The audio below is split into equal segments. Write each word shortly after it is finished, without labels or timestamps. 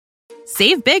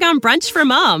Save big on brunch for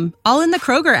mom, all in the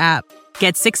Kroger app.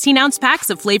 Get 16-ounce packs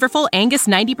of flavorful Angus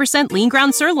 90% lean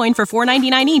ground sirloin for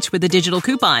 $4.99 each with a digital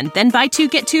coupon. Then buy 2,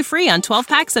 get 2 free on 12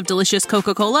 packs of delicious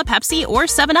Coca-Cola, Pepsi, or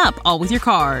 7-Up, all with your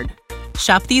card.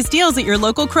 Shop these deals at your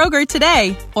local Kroger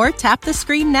today, or tap the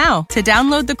screen now to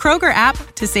download the Kroger app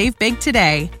to save big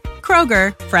today.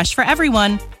 Kroger, fresh for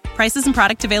everyone. Prices and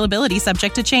product availability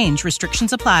subject to change.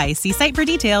 Restrictions apply. See site for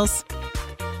details.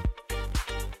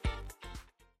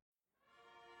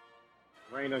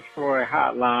 Rain of Troy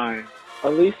Hotline.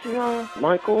 Alicia,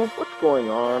 Michael, what's going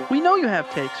on? We know you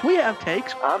have takes. We have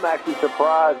takes. I'm actually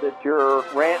surprised that your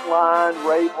rant line,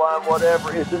 rave line,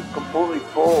 whatever, isn't completely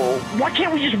full. Why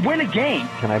can't we just win a game?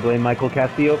 Can I blame Michael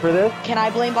Castillo for this? Can I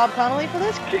blame Bob Connolly for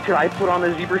this? Could I put on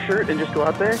a zebra shirt and just go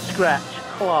out there? Scratch,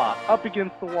 claw, up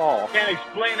against the wall. Can't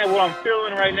explain it what I'm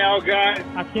feeling right now, guys.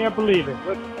 I can't believe it.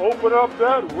 Let's open up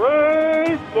that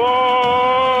race line!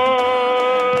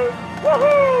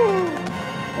 Woohoo!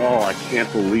 Oh, I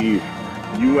can't believe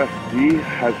USC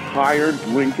has hired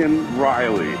Lincoln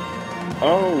Riley.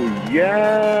 Oh, yeah.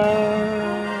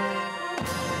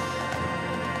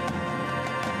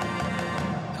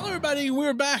 Hello, everybody.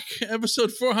 We're back.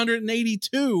 Episode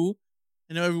 482.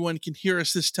 I know everyone can hear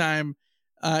us this time.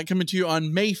 Coming to you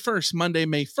on May 1st, Monday,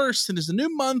 May 1st. It is a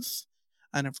new month.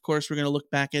 And, of course, we're going to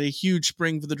look back at a huge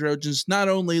spring for the Trojans, not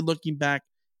only looking back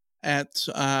at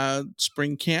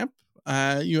spring camp.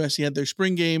 USC had their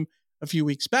spring game a few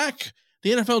weeks back.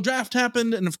 The NFL draft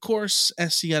happened, and of course,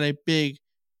 SC got a big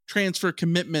transfer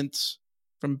commitment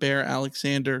from Bear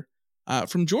Alexander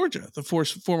from Georgia, the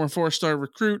former four-star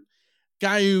recruit,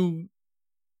 guy who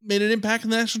made an impact in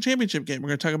the national championship game. We're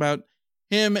going to talk about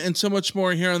him and so much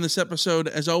more here on this episode.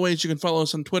 As always, you can follow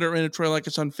us on Twitter, Rain of Troy, like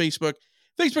us on Facebook,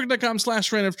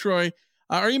 facebook.com/Rain of Troy.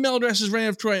 Our email address is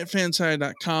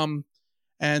rainoftroy@fanside.com.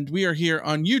 And we are here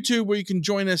on YouTube, where you can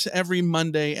join us every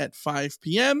Monday at 5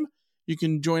 p.m. You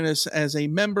can join us as a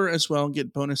member as well and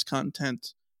get bonus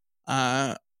content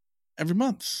every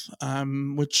month,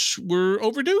 which we're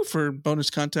overdue for bonus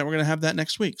content. We're going to have that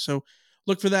next week. So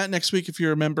look for that next week if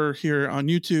you're a member here on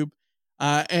YouTube.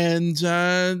 I'm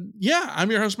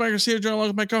your host, Mike Garcia, joined along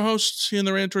with my co-hosts here in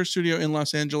the Rain of Troy studio in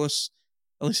Los Angeles,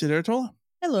 Alicia Derritola.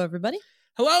 Hello, everybody.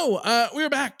 Hello. We're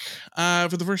back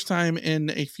for the first time in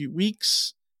a few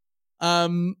weeks.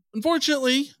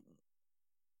 Unfortunately,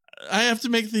 I have to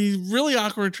make the really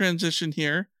awkward transition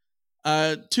here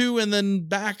to and then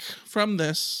back from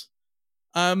this.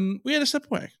 We had to step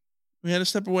away. For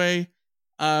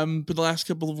the last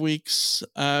couple of weeks.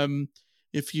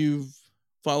 If you've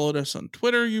followed us on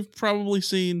Twitter, you've probably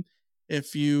seen.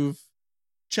 If you've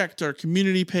checked our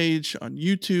community page on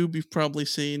YouTube, you've probably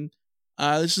seen.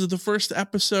 This is the first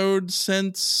episode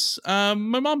since my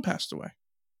mom passed away.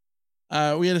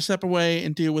 We had to step away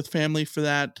and deal with family for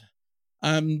that.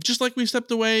 Just like we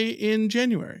stepped away in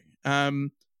January.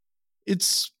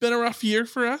 It's been a rough year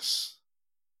for us,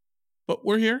 but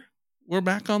we're here. We're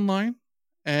back online,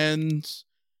 and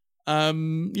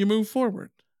you move forward.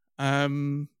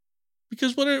 Because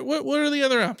what are the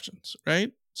other options,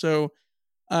 right? So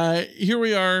here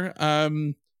we are.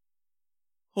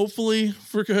 Hopefully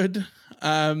for good.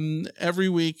 Every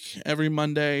week, every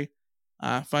Monday,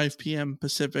 5 p.m.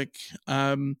 Pacific.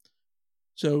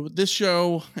 So this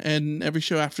show and every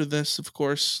show after this, of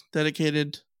course,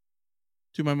 dedicated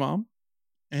to my mom.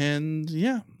 And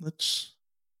yeah, let's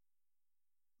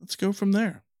go from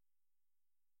there.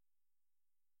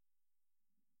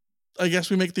 I guess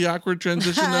we make the awkward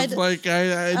transition of like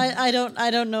I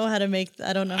don't know how to make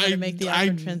the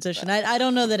awkward transition. I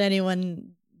don't know that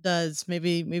anyone does.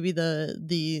 Maybe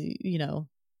the you know.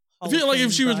 I feel like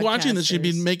if she was watching this, she'd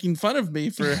be making fun of me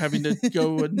for having to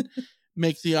go and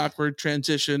make the awkward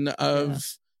transition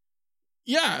of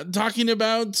talking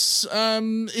about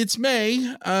it's May.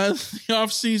 The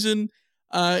off season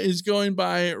is going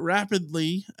by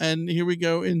rapidly, and here we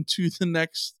go into the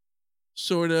next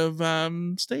sort of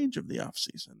stage of the off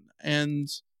season. And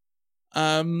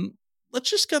let's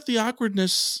just cut the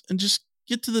awkwardness and just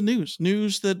get to the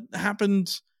news that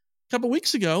happened a couple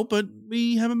weeks ago, but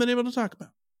we haven't been able to talk about.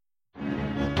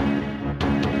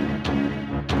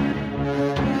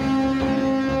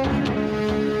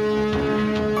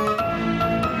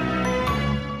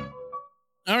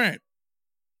 All right.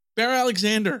 Bear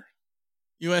Alexander,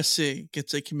 USC,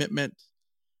 gets a commitment.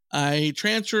 A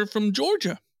transfer from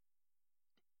Georgia.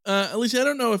 At least I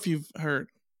don't know if you've heard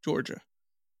Georgia.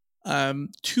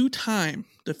 2-time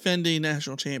defending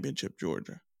national championship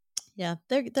Georgia. Yeah,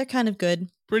 they're kind of good.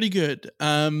 Pretty good.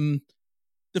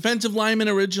 Defensive lineman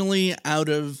originally out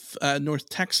of North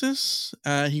Texas.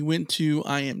 He went to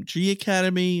IMG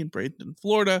Academy in Bradenton,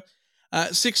 Florida.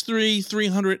 6'3",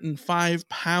 305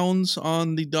 pounds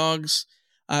on the Dogs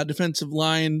defensive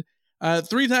line.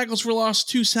 3 tackles for loss,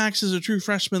 2 sacks as a true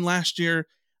freshman last year,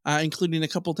 including a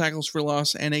couple tackles for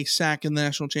loss and a sack in the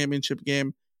national championship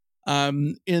game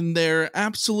in their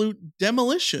absolute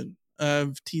demolition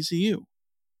of TCU.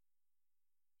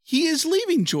 He is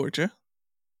leaving Georgia,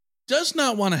 does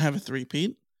not want to have a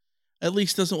three-peat, at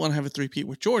least doesn't want to have a three-peat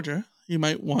with Georgia. He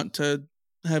might want to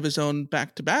have his own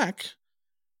back-to-back,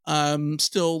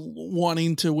 still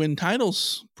wanting to win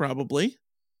titles, probably.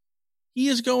 He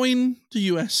is going to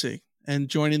USC and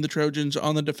joining the Trojans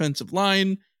on the defensive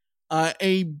line.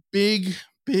 A big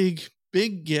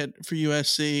get for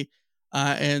USC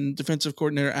and defensive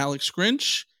coordinator Alex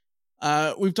Grinch.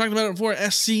 We've talked about it before.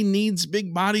 SC needs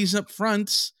big bodies up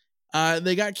front.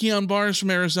 They got Keon Barnes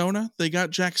from Arizona. They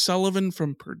got Jack Sullivan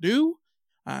from Purdue.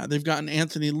 They've gotten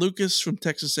Anthony Lucas from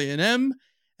Texas A&M.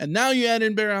 And now you add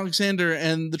in Bear Alexander,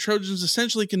 and the Trojans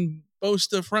essentially can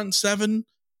boast a front 7,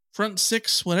 front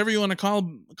 6, whatever you want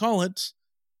to call it,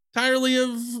 entirely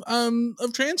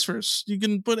of transfers. You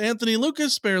can put Anthony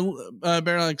Lucas, Bear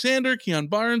Alexander, Keon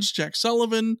Barnes, Jack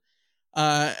Sullivan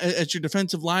at your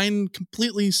defensive line,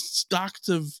 completely stocked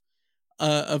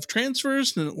of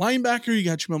transfers. And at linebacker, you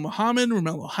got Jamil Muhammad,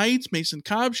 Romello Heights, Mason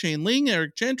Cobb, Shane Ling,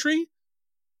 Eric Gentry.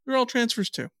 They're all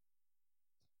transfers too.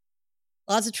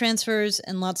 Lots of transfers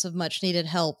and lots of much needed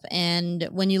help. And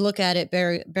when you look at it,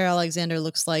 Bear Alexander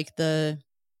looks like the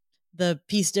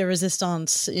piece de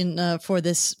resistance for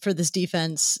this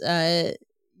defense.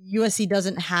 USC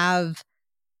doesn't have,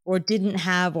 or didn't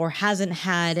have, or hasn't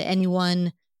had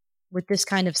anyone with this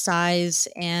kind of size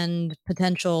and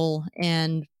potential,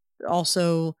 and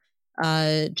also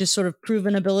just sort of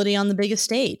proven ability on the biggest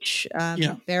stage.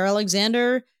 Bear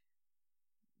Alexander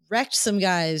wrecked some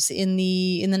guys in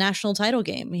the national title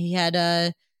game. He had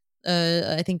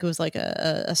I think it was like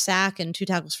a sack and 2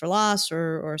 tackles for loss,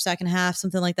 or a sack and a half,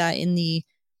 something like that, in the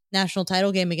national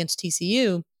title game against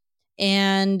TCU.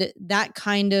 And that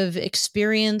kind of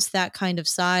experience, that kind of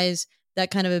size,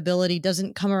 that kind of ability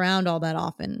doesn't come around all that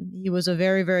often. He was a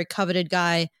very, very coveted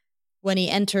guy when he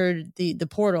entered the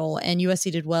portal, and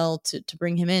USC did well to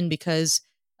bring him in because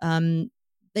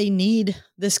they need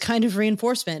this kind of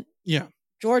reinforcement. Yeah.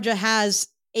 Georgia has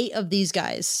 8 of these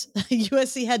guys.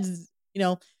 USC had,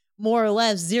 more or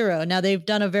less 0. Now they've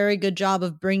done a very good job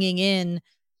of bringing in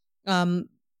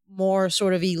more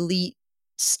sort of elite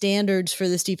standards for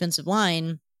this defensive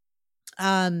line.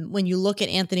 When you look at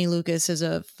Anthony Lucas as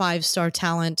a 5-star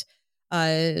talent,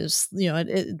 at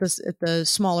the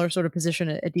smaller sort of position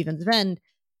at defensive end,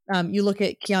 you look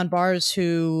at Keon Barnes,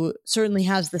 who certainly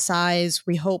has the size,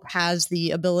 we hope has the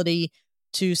ability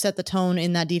to set the tone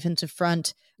in that defensive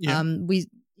front. Yeah.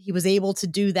 He was able to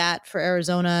do that for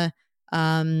Arizona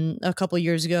a couple of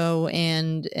years ago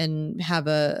and have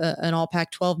an all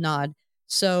Pac-12 nod.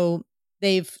 So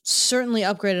they've certainly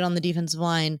upgraded on the defensive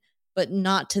line, but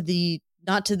not to the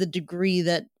degree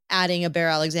that adding a Bear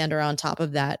Alexander on top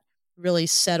of that really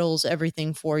settles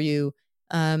everything for you.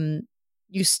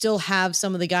 You still have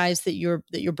some of the guys that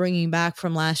you're bringing back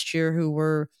from last year who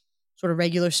were sort of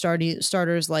regular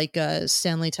starters like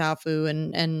Stanley Tafu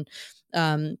and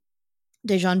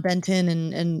Dejon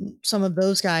Benton and some of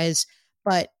those guys,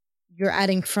 but you're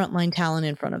adding frontline talent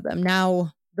in front of them.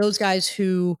 Now, those guys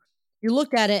who you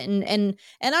looked at it and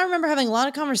I remember having a lot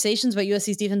of conversations about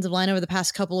USC's defensive line over the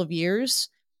past couple of years,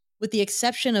 with the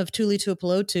exception of Tuli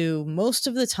Tuipulotu. Most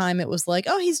of the time it was like,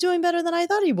 oh, he's doing better than I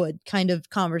thought he would kind of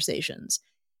conversations.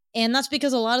 And that's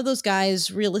because a lot of those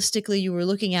guys, realistically, you were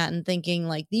looking at and thinking,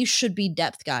 like, these should be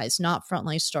depth guys, not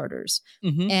frontline starters.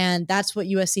 Mm-hmm. And that's what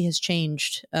USC has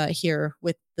changed here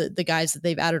with the guys that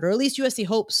they've added, or at least USC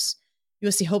hopes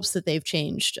that they've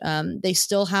changed. They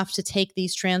still have to take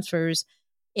these transfers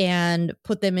and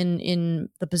put them in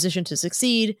the position to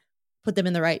succeed, put them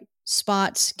in the right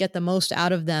spots, get the most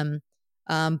out of them.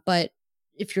 But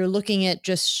if you're looking at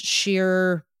just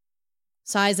sheer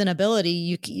size and ability,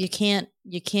 you can't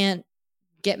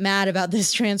get mad about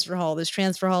this transfer haul. This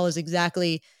transfer haul is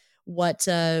exactly what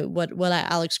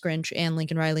Alex Grinch and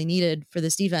Lincoln Riley needed for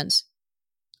this defense.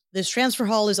 This transfer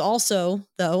haul is also,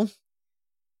 though,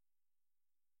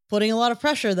 putting a lot of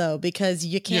pressure, though, because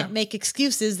you can't make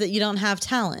excuses that you don't have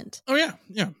talent. Oh yeah.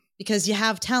 Because you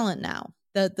have talent now.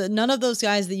 None of those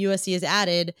guys that USC has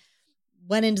added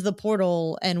went into the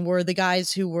portal and were the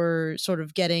guys who were sort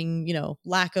of getting,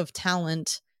 lack of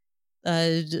talent,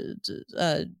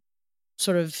 sort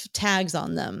of tags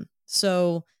on them.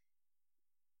 So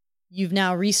you've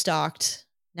now restocked.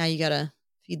 Now you got to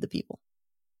feed the people.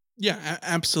 Yeah,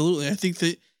 absolutely. I think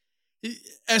that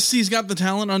SC's got the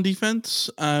talent on defense.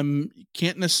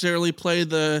 Can't necessarily play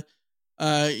the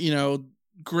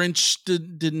Grinch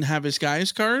didn't have his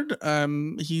guys card.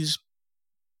 He's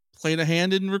played a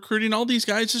hand in recruiting all these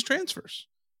guys as transfers.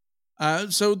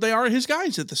 So they are his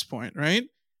guys at this point, right?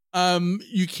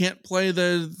 You can't play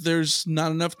there's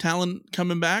not enough talent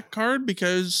coming back card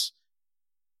because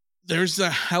there's a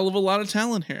hell of a lot of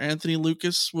talent here. Anthony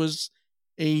Lucas was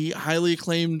a highly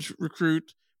acclaimed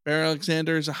recruit. Bear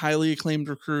Alexander is a highly acclaimed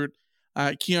recruit.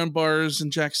 Keon Bars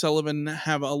and Jack Sullivan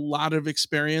have a lot of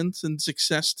experience and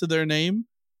success to their name.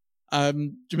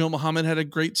 Jamil Muhammad had a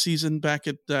great season back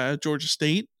at Georgia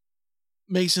State.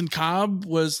 Mason Cobb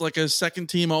was like a second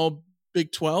team all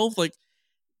Big 12. Like,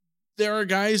 there are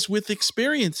guys with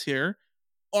experience here.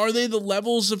 Are they the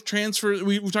levels of transfer?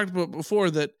 We've talked about before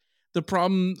that the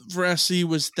problem for SC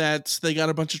was that they got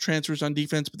a bunch of transfers on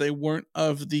defense, but they weren't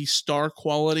of the star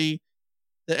quality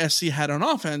that SC had on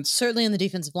offense. Certainly in the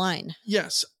defensive line.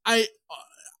 Yes. I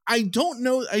don't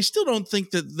know. I still don't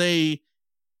think that they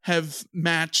have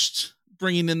matched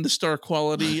bringing in the star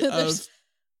quality of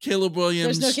Caleb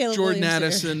Williams, no Caleb Jordan Williams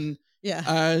Addison,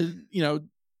 yeah.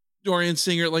 Dorian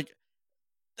Singer. Like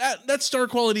that star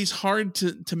quality is hard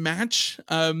to match.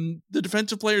 The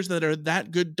defensive players that are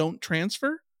that good don't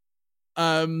transfer.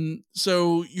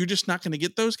 So you're just not going to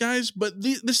get those guys, but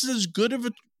this is as good of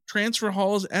a transfer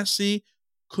haul as SC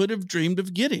could have dreamed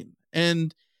of getting.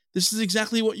 And this is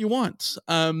exactly what you want.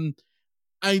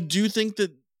 I do think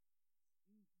that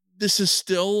this is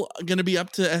still going to be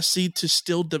up to SC to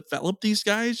still develop these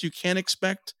guys. You can't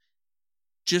expect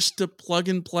just to plug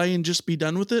and play and just be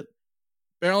done with it.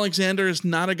 Bear Alexander is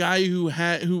not a guy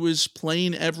who was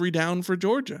playing every down for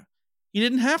Georgia. He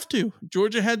didn't have to.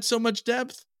 Georgia had so much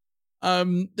depth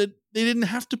that they didn't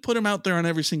have to put him out there on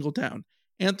every single down.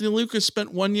 Anthony Lucas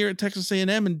spent 1 year at Texas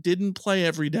A&M and didn't play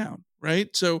every down,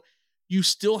 right? So you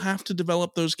still have to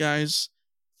develop those guys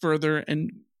further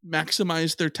and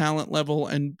maximize their talent level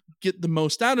and get the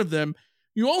most out of them.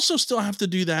 You also still have to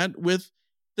do that with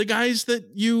the guys that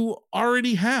you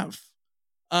already have.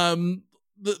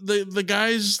 The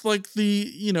guys like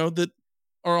that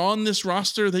are on this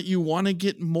roster that you want to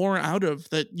get more out of,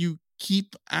 that you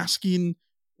keep asking,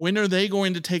 when are they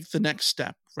going to take the next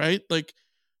step, right? Like,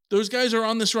 those guys are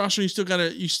on this roster. You still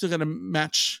gotta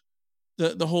match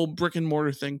the whole brick and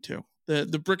mortar thing too.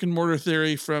 The brick and mortar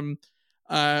theory from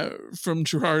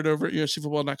Gerard over at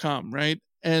USCFootball.com, right?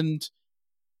 And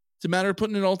it's a matter of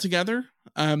putting it all together.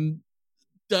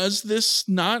 Does this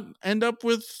not end up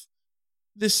with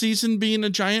this season being a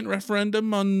giant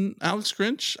referendum on Alex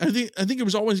Grinch? I think it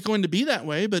was always going to be that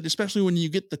way, but especially when you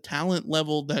get the talent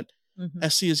level that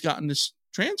SC has gotten as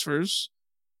transfers,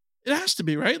 it has to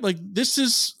be, right? Like, this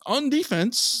is on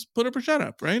defense, put up or shut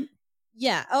up, right?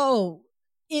 Yeah. Oh,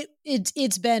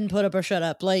 it's been put up or shut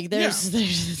up. Like, there's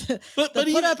but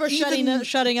put up or shutting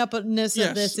upness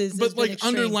of this is, but like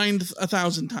underlined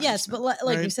 1,000 times. Yes, but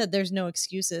like you said, there's no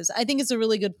excuses. I think it's a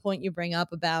really good point you bring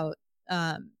up about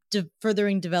further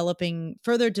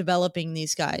developing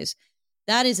these guys.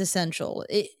 That is essential.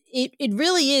 It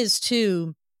really is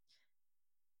too.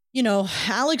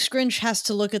 Alex Grinch has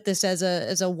to look at this as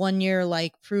a 1 year,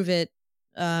 like, prove it.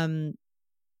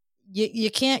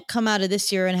 You can't come out of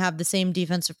this year and have the same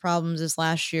defensive problems as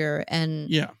last year and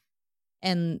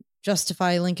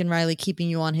justify Lincoln Riley keeping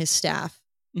you on his staff.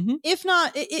 Mm-hmm.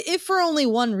 If for only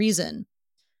one reason.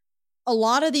 A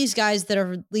lot of these guys that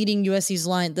are leading USC's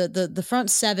line, the front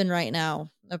seven right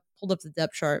now, I pulled up the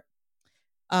depth chart.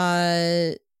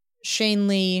 Shane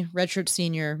Lee, redshirt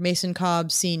senior, Mason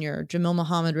Cobb, senior, Jamil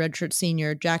Muhammad, redshirt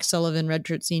senior, Jack Sullivan,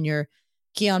 redshirt senior,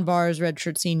 Keon Bars,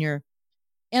 redshirt senior.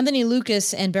 Anthony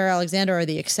Lucas and Bear Alexander are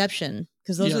the exception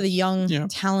because those are the young,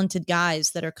 talented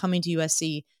guys that are coming to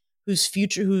USC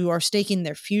who are staking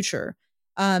their future.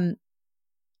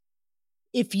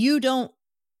 If you don't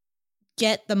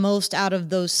get the most out of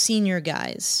those senior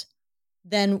guys,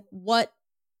 then what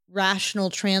rational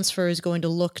transfer is going to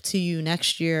look to you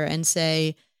next year and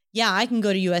say, yeah, I can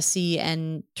go to USC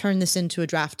and turn this into a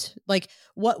draft? Like,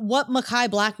 what Mekhi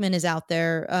Blackman is out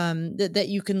there that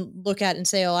you can look at and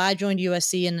say, oh, I joined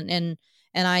USC and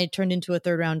I turned into a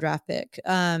 3rd round draft pick.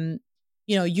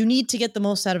 You need to get the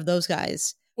most out of those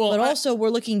guys. Well, but also we're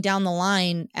looking down the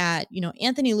line at,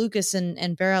 Anthony Lucas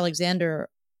and Bear Alexander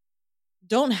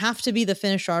don't have to be the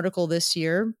finished article this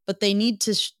year, but they need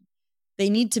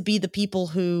to be the people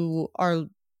who are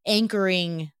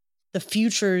anchoring the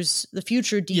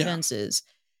future defenses.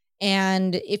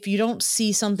 And if you don't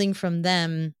see something from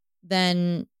them,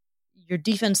 then your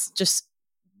defense just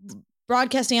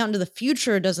broadcasting out into the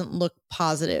future doesn't look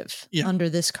positive under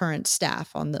this current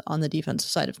staff on the defensive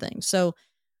side of things. So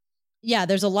yeah,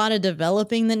 there's a lot of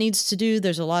developing that needs to do.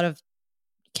 There's a lot of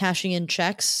cashing in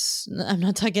checks. I'm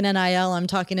not talking NIL. I'm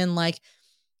talking in like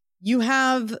you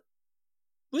have.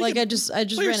 Like I just ran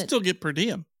it. Still get per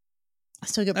diem. I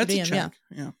still get per diem.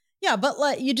 Yeah. But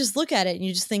like you just look at it and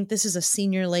you just think this is a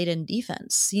senior laden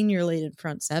defense, senior laden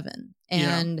front seven,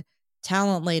 and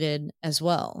talent laden as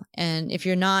well. And if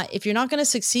you're not going to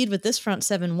succeed with this front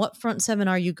seven, what front seven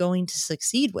are you going to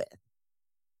succeed with?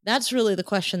 That's really the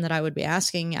question that I would be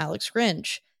asking Alex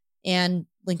Grinch and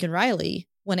Lincoln Riley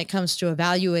when it comes to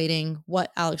evaluating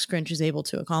what Alex Grinch is able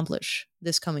to accomplish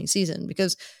this coming season,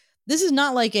 because this is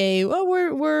not like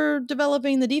we're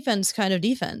developing the defense kind of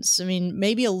defense. I mean,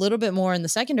 maybe a little bit more in the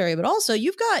secondary, but also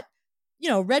you've got,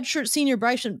 redshirt senior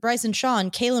Bryson Shaw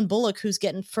and Kalen Bullock, who's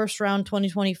getting first round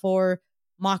 2024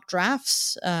 mock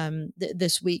drafts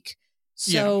this week.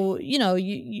 So,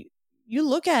 you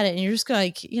look at it and you're just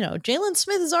like, Jalen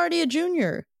Smith is already a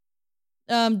junior.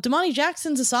 Damani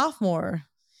Jackson's a sophomore.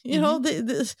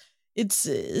 It's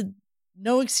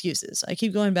no excuses. I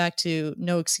keep going back to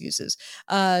no excuses.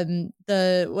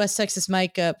 The West Texas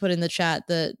Mike put in the chat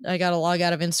that I got to log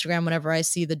out of Instagram whenever I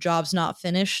see the jobs not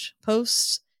finished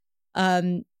posts.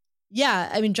 Jobs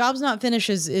not finished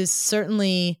is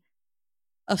certainly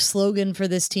a slogan for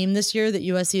this team this year that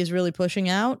USC is really pushing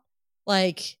out.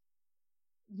 Like,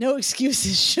 no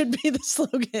excuses should be the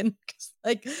slogan.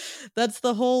 Like, that's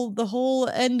the whole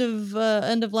end of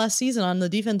last season on the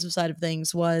defensive side of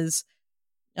things was,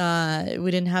 we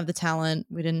didn't have the talent,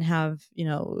 we didn't have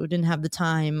the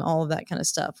time, all of that kind of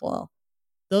stuff. Well,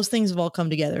 those things have all come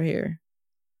together here.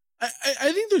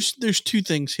 I think there's two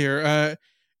things here.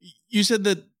 You said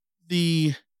that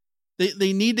they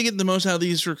need to get the most out of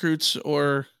these recruits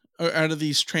or out of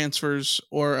these transfers,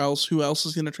 or else who else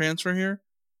is going to transfer here?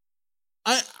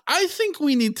 I think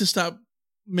we need to stop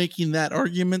making that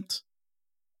argument.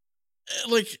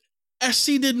 Like,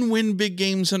 SC didn't win big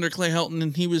games under Clay Helton,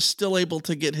 and he was still able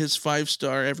to get his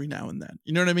 5-star every now and then.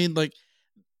 You know what I mean? Like,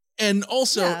 and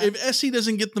also, if SC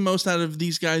doesn't get the most out of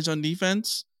these guys on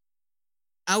defense,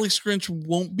 Alex Grinch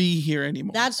won't be here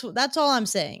anymore. That's all I'm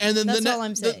saying. And then that's all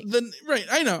I'm saying. Right?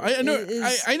 I know. I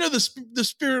know the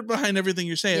spirit behind everything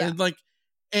you're saying. Yeah.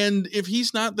 And if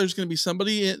he's not, there's going to be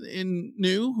somebody in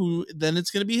new who then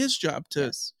it's going to be his job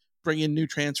to bring in new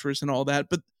transfers and all that.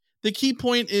 But the key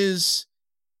point is,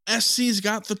 SC's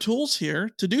got the tools here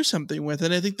to do something with.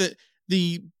 And I think that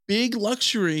the big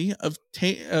luxury of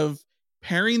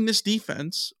pairing this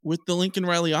defense with the Lincoln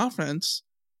Riley offense,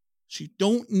 you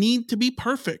don't need to be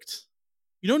perfect.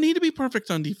 You don't need to be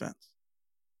perfect on defense.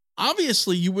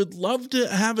 Obviously, you would love to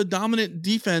have a dominant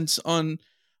defense on,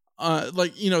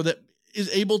 that is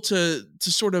able to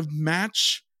sort of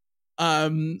match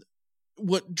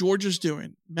what Georgia's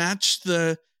doing, match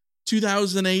the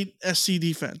 2008 SC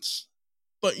defense.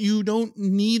 But you don't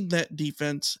need that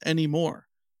defense anymore.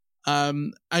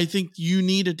 I think you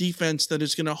need a defense that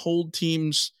is going to hold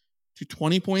teams to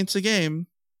 20 points a game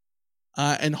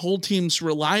and hold teams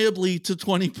reliably to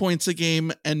 20 points a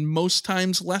game, and most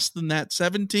times less than that,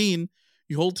 17.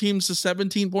 You hold teams to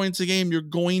 17 points a game, you're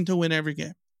going to win every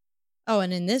game. Oh,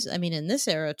 and in this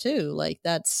era too, like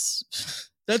that's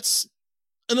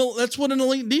what an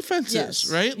elite defense is,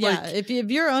 right? Yeah, like,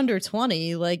 if you're under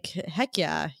 20, like, heck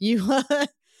yeah, you're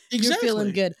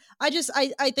feeling good. I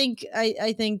think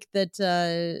that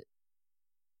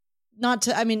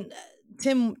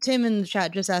Tim in the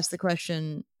chat just asked the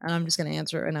question, and I'm just going to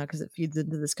answer it right now because it feeds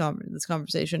into this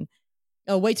conversation.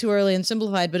 Oh, way too early and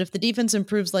simplified, but if the defense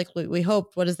improves like we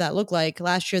hoped, what does that look like?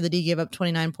 Last year, the D gave up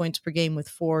 29 points per game with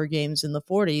 4 games in the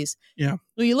 40s. Yeah.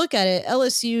 Well, you look at it,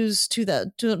 LSU's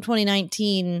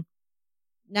 2019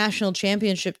 national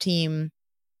championship team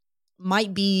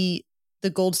might be the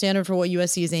gold standard for what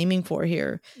USC is aiming for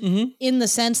here, in the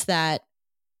sense that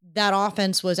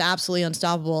offense was absolutely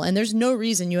unstoppable. And there's no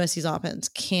reason USC's offense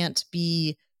can't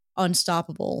be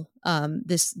unstoppable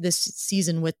this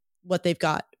season with what they've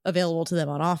got available to them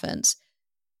on offense.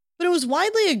 But it was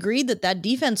widely agreed that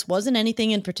defense wasn't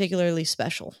anything in particularly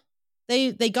special.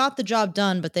 They got the job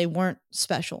done, but they weren't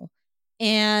special.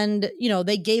 And,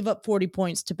 they gave up 40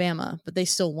 points to Bama, but they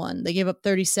still won. They gave up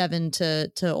 37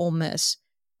 to Ole Miss,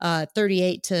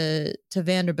 38 to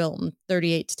Vanderbilt, and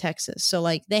 38 to Texas. So,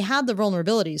 like, they had the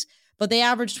vulnerabilities, but they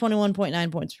averaged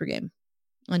 21.9 points per game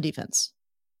on defense.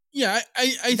 Yeah,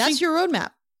 I that's think your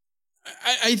roadmap.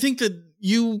 I think that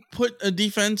you put a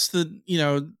defense that,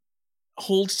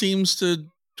 holds teams to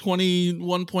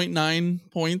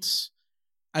 21.9 points.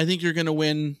 I think you're going to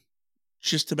win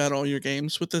just about all your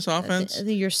games with this offense. I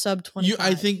think you're sub 25.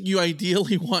 I think you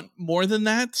ideally want more than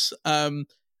that.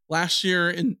 Last year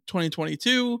in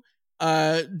 2022,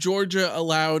 Georgia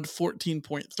allowed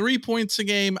 14.3 points a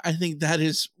game. I think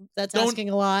that's asking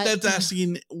a lot. That's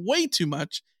asking way too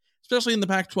much, especially in the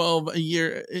Pac-12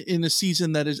 in a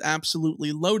season that is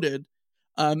absolutely loaded.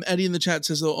 Eddie in the chat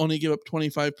says they'll only give up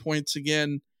 25 points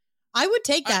again. I would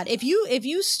take that. If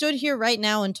you stood here right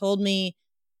now and told me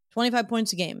 25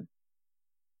 points a game,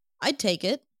 I'd take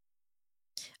it.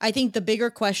 I think the bigger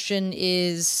question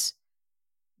is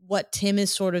what Tim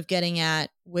is sort of getting at,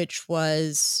 which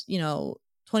was, 29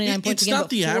 points a game. It's not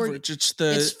the average.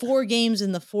 It's 4 games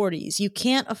in the 40s. You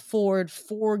can't afford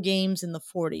 4 games in the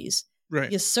 40s.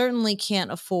 Right. You certainly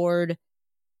can't afford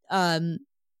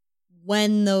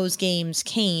when those games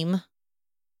came.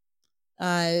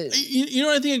 I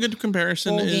think a good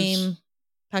comparison bowl is game,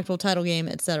 Pac-12 title game,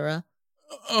 etc.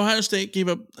 Ohio State gave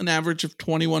up an average of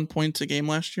 21 points a game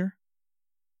last year.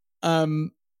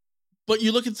 But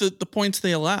you look at the points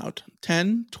they allowed: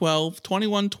 10, 12,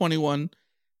 21, 21,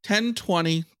 10,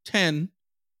 20, 10,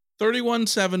 31,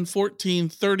 7, 14,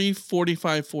 30,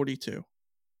 45, 42.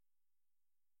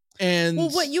 And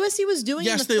what USC was doing,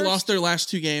 yes, they lost their last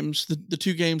 2 games, the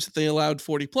 2 games that they allowed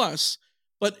 40 plus.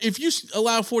 But if you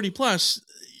allow 40 plus,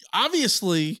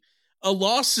 obviously a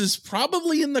loss is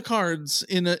probably in the cards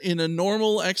in a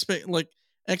normal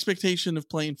expectation of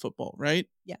playing football, right?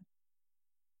 Yeah.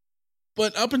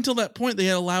 But up until that point, they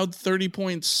had allowed 30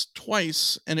 points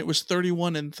twice, and it was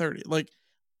 31 and 30.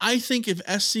 I think if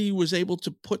SC was able to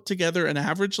put together an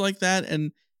average like that,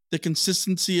 and the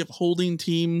consistency of holding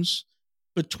teams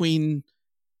between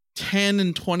 10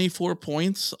 and 24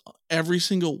 points every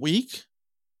single week,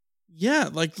 yeah,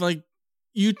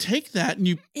 you take that and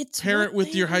you pair it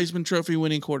with your Heisman Trophy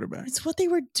winning quarterback. It's what they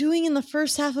were doing in the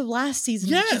first half of last season,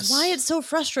 yes. Which is why it's so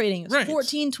frustrating. It's right.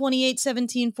 14, 28,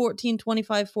 17, 14,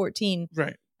 25, 14.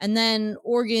 Right. And then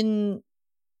Utah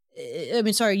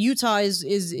is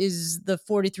the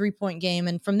 43-point game,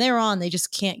 and from there on they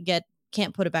just can't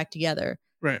put it back together.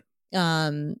 Right.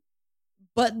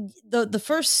 But the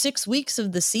first 6 weeks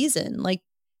of the season,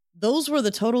 those were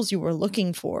the totals you were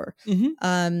looking for.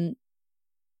 Mm-hmm.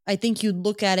 I think you'd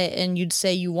look at it and you'd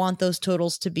say you want those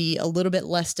totals to be a little bit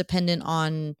less dependent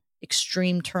on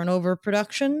extreme turnover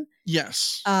production.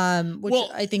 Yes. Which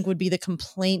I think would be the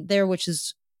complaint there, which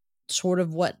is sort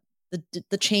of what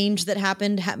the change that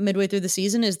happened midway through the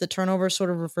season is the turnover sort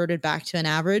of reverted back to an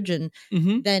average, and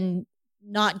then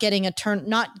not getting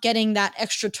that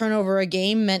extra turnover a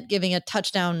game meant giving a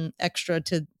touchdown extra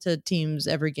to teams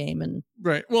every game. And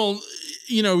right. Well,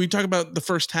 we talk about the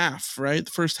first half, right? The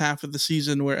first half of the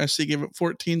season where SC gave up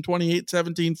 14, 28,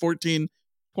 17, 14,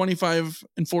 25,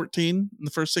 and 14 in the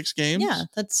first 6 games. Yeah,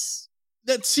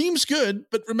 that seems good.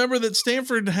 But remember that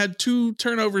Stanford had 2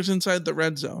 turnovers inside the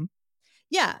red zone.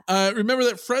 Yeah. Remember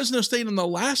that Fresno State on the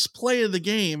last play of the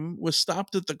game was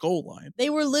stopped at the goal line. They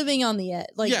were living on the edge.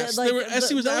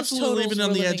 SC was absolutely living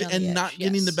on the edge and not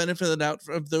getting the benefit of the doubt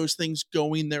of those things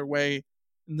going their way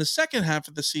in the second half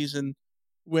of the season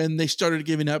when they started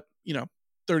giving up,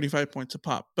 35 points a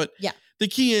pop. But the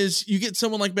key is you get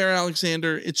someone like Bear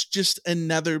Alexander. It's just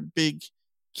another big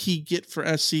key get for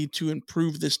SC to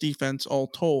improve this defense all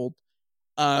told.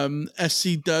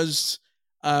 SC does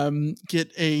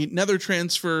get another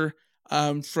transfer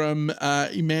from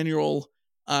Emmanuel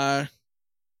Prenon.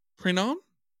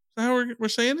 Is that how we're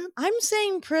saying it? I'm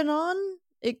saying Prenon.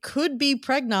 It could be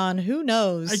Pregnon. Who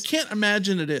knows? I can't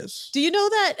imagine it is. Do you know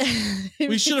that?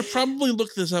 We should have probably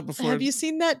looked this up before. Have you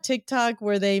seen that TikTok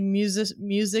where they musicified?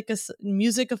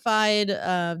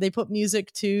 They put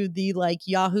music to the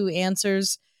Yahoo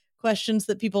Answers questions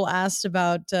that people asked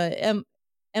about. Am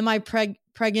I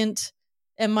pregnant?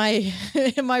 Am I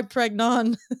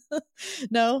Pregnon?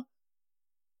 No.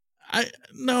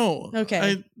 No.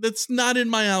 Okay. That's not in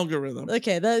my algorithm.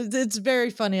 Okay, it's very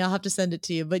funny. I'll have to send it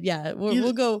to you. But yeah,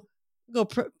 we'll go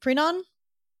Prenon.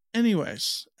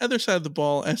 Anyways, other side of the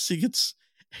ball, SC gets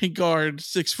a guard,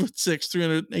 6'6",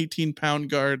 318-pound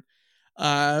guard.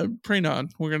 Prenon.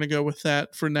 We're gonna go with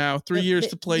that for now. 3 years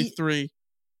to play 3.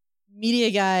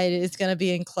 Media Guide is gonna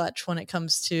be in clutch when it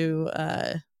comes to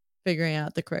figuring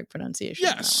out the correct pronunciation.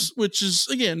 Yes, which is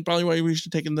again probably why we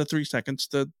should take in the 3 seconds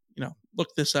to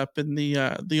look this up in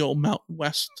the old Mountain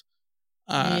West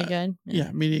Media Guide.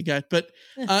 Yeah, Media Guide. But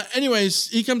anyways,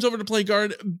 he comes over to play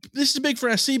guard. This is big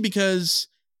for SC because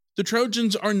the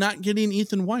Trojans are not getting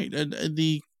Ethan White.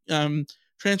 The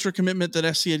transfer commitment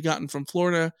that SC had gotten from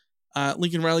Florida,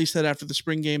 Lincoln Riley said after the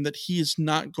spring game that he is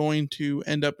not going to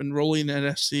end up enrolling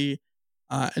at SC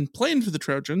and playing for the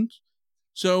Trojans.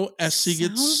 So SC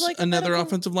gets another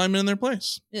offensive lineman in their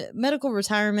place. Medical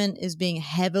retirement is being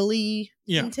heavily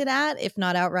hinted at, if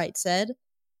not outright said,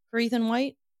 for Ethan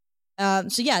White.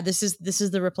 So yeah, this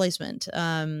is the replacement.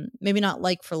 Maybe not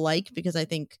like for like, because I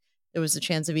think there was a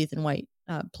chance of Ethan White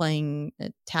playing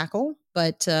tackle,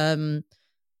 but the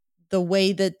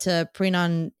way that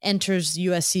Prenon enters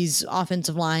USC's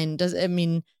offensive line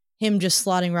him just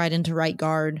slotting right into right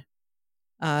guard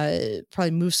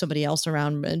probably move somebody else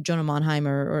around. Jonah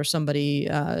Monheimer or somebody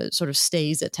sort of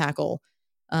stays at tackle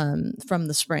from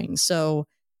the spring. So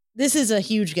this is a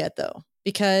huge get, though,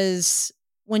 because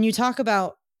when you talk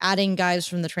about adding guys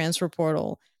from the transfer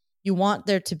portal, you want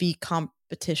there to be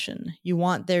competition. You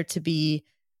want there to be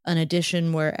an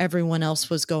addition where everyone else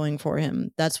was going for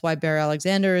him. That's why Bear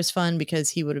Alexander is fun,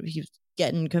 because he was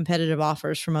getting competitive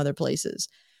offers from other places,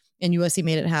 and USC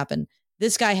made it happen.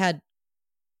 This guy had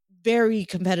very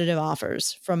competitive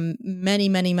offers from many,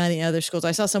 many, many other schools.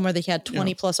 I saw somewhere that he had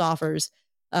 20 plus offers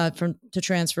to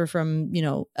transfer from,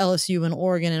 LSU and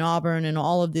Oregon and Auburn and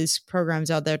all of these programs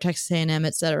out there, Texas A&M,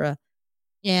 et cetera.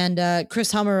 And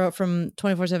Chris Hummer wrote from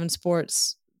 24/7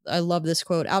 Sports, I love this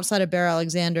quote: "Outside of Bear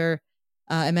Alexander,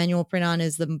 Emmanuel Prenon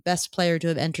is the best player to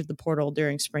have entered the portal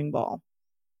during spring ball."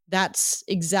 That's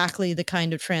exactly the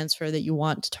kind of transfer that you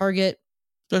want to target.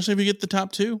 Especially if you get the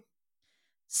top two.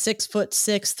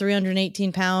 6'6",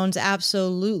 318 pounds,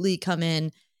 absolutely come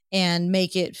in and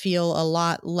make it feel a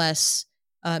lot less,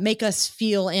 make us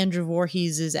feel Andrew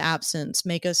Voorhees' absence,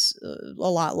 make us a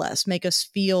lot less, make us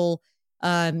feel,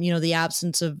 the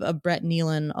absence of Brett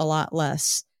Nealon a lot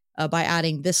less by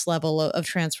adding this level of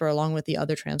transfer along with the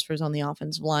other transfers on the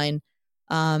offensive line.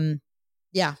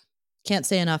 Yeah, can't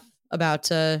say enough about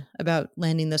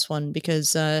landing this one,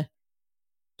 because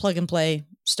plug and play,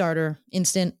 starter,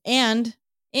 instant, and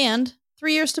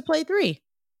 3 years to play 3.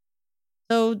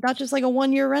 So not just like a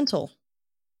 1-year rental.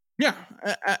 Yeah,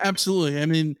 absolutely. I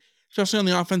mean, especially on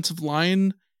the offensive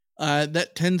line,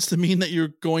 that tends to mean that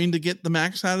you're going to get the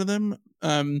max out of them,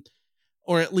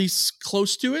 or at least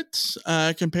close to it,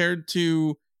 compared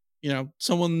to,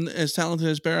 someone as talented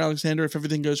as Bear Alexander. If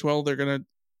everything goes well, they're going to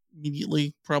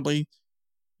immediately probably,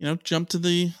 jump to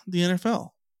the NFL.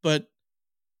 But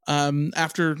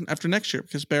after next year,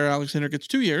 because Bear Alexander gets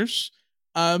 2 years.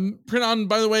 Prenon,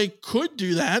 by the way, could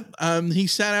do that. He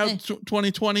sat out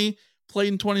 2020, played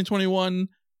in 2021,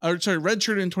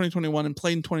 redshirted in 2021 and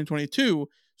played in 2022.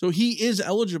 So he is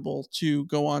eligible to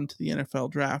go on to the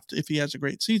NFL draft if he has a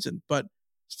great season, but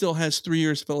still has 3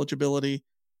 years of eligibility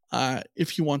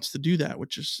if he wants to do that,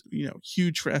 which is,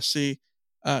 huge for SC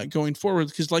going forward.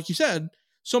 Because like you said,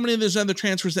 so many of those other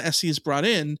transfers that SC has brought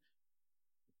in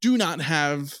do not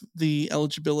have the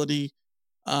eligibility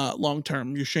long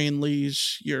term. Your Shane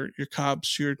Lees, your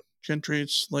Cobbs, your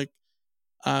Gentry's, like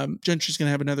Gentry's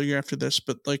gonna have another year after this,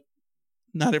 but like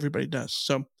not everybody does.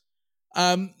 So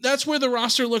that's where the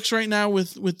roster looks right now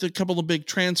with a couple of big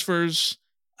transfers.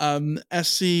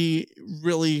 SC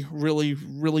really, really,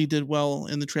 really did well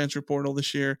in the transfer portal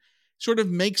this year. Sort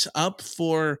of makes up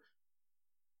for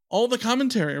all the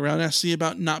commentary around SC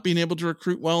about not being able to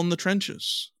recruit well in the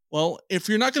trenches. Well, if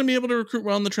you're not going to be able to recruit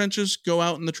well in the trenches, go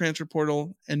out in the transfer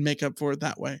portal and make up for it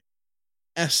that way.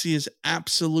 SC has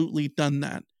absolutely done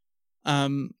that,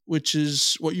 which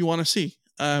is what you want to see.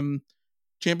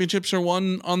 Championships are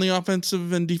won on the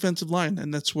offensive and defensive line,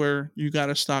 and that's where you got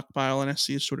to stockpile, and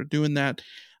SC is sort of doing that.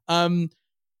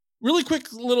 Really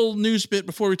quick little news bit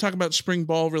before we talk about spring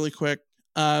ball really quick.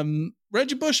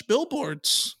 Reggie Bush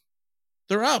billboards,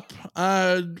 they're up.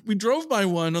 We drove by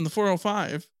one on the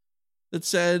 405 that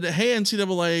said, "Hey,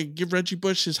 NCAA, give Reggie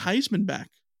Bush his Heisman back."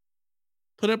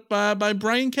 Put up by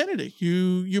Brian Kennedy.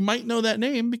 You might know that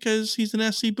name because he's an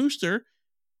SC booster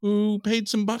who paid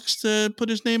some bucks to put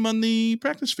his name on the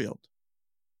practice field,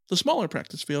 the smaller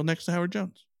practice field next to Howard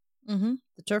Jones. Mm-hmm.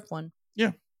 The turf one.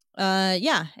 Yeah.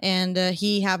 And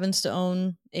he happens to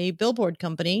own a billboard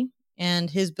company, and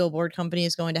his billboard company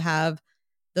is going to have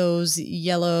those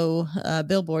yellow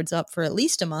billboards up for at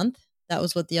least a month. That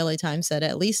was what the LA Times said,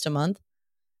 at least a month.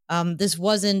 This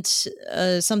wasn't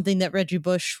something that Reggie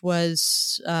Bush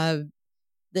was,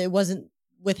 it wasn't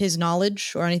with his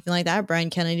knowledge or anything like that.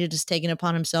 Brian Kennedy just taken it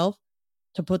upon himself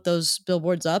to put those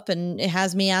billboards up. And it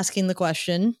has me asking the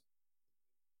question.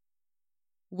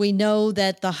 We know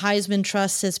that the Heisman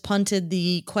Trust has punted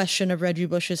the question of Reggie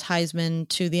Bush's Heisman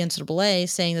to the NCAA,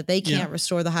 saying that they can't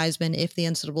restore the Heisman if the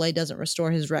NCAA doesn't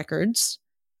restore his records.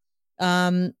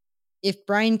 If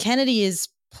Brian Kennedy is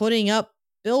putting up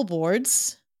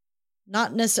billboards,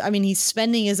 not necessarily, I mean, he's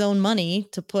spending his own money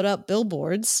to put up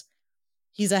billboards.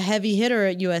 He's a heavy hitter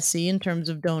at USC in terms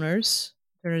of donors,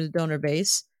 in terms of donor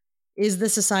base. Is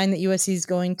this a sign that USC is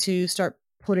going to start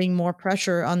putting more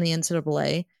pressure on the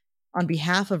NCAA on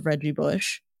behalf of Reggie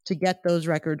Bush to get those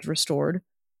records restored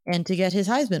and to get his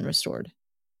Heisman restored?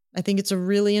 I think it's a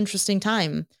really interesting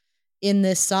time in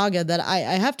this saga that I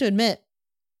have to admit,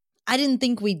 I didn't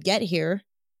think we'd get here.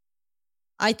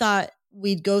 I thought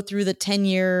we'd go through the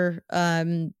 10-year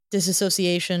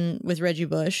disassociation with Reggie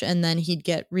Bush, and then he'd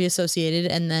get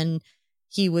reassociated, and then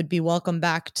he would be welcomed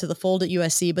back to the fold at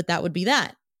USC, but that would be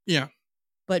that. Yeah.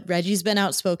 But Reggie's been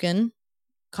outspoken,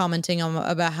 commenting on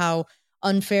about how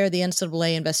unfair the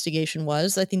NCAA investigation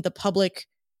was. I think the public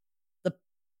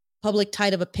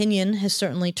tide of opinion has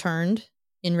certainly turned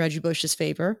in Reggie Bush's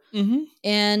favor. Mm-hmm.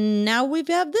 And now we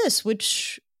have this,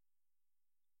 which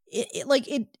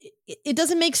it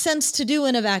doesn't make sense to do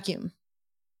in a vacuum.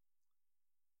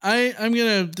 I'm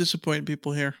going to disappoint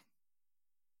people here.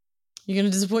 You're going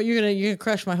to disappoint, you're going to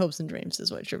crush my hopes and dreams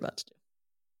is what you're about to do.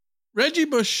 Reggie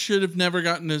Bush should have never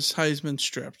gotten his Heisman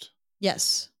stripped.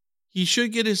 Yes. He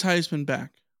should get his Heisman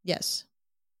back. Yes.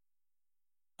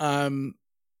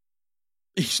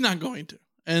 He's not going to.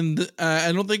 And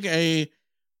I don't think a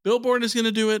billboard is going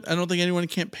to do it. I don't think anyone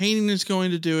campaigning is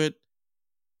going to do it.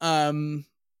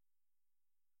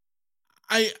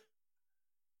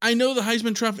 I know the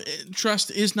Heisman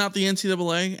Trust is not the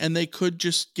NCAA, and they could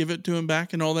just give it to him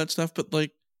back and all that stuff. But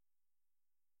like,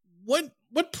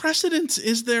 what precedence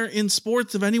is there in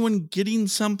sports of anyone getting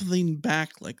something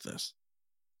back like this?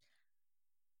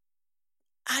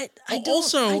 I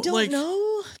don't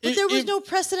know, but there was no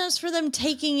precedence for them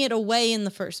taking it away in the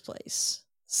first place.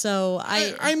 So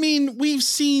I mean, we've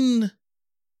seen.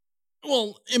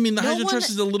 Well, I mean, the Heisman Trust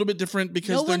is a little bit different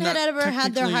because no one had ever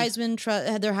had their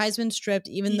Heisman stripped,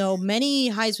 even though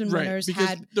many Heisman winners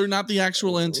had. They're not the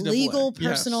actual NCAA. Legal,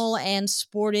 personal, and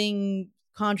sporting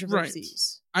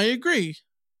controversies. Right. I agree,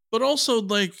 but also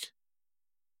like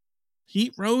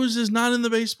Pete Rose is not in the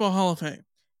Baseball Hall of Fame.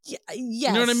 Yes.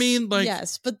 You know what I mean? Like,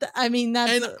 yes, but I mean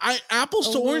that's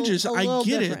apples to oranges. I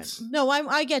get different. it. No,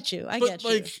 I get you. I get you.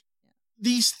 Like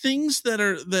these things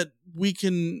that we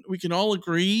can all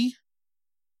agree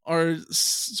are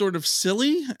sort of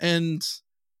silly and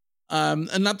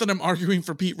not that I'm arguing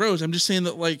for Pete Rose. I'm just saying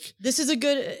that like this is a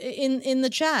good in the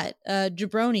chat.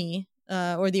 Jabroni,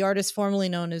 or the artist formerly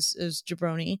known as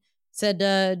Jabroni,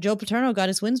 said Joe Paterno got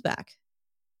his wins back.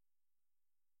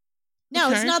 Now,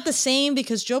 It's not the same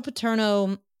because Joe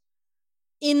Paterno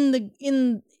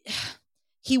he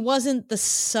wasn't the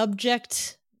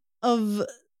subject of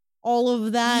all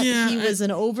of that. Yeah, he was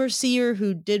an overseer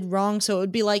who did wrong. So it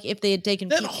would be like if they had taken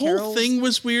that Pete whole Carroll's thing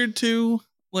was weird too.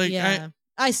 Like, yeah.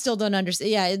 I still don't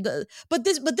understand. Yeah, but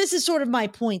this is sort of my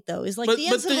point, though. Is like the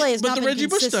NCAA is not. But the Reggie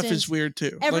Bush consistent. stuff is weird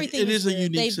too. Everything like, it is weird. a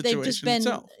unique situation they've just been,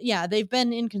 itself. Yeah, they've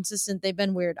been inconsistent. They've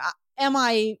been weird. Am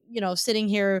I, sitting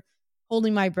here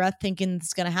holding my breath, thinking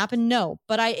it's going to happen? No,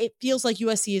 but it feels like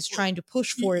USC is trying to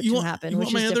push for it to happen. Which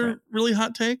is my other really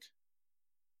hot take?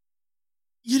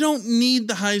 You don't need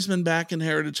the Heisman back in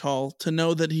Heritage Hall to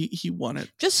know that he won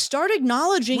it. Just start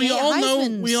acknowledging. We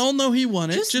all know he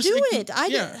won it. Just do it.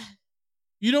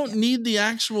 You don't need the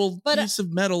actual piece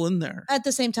of metal in there. At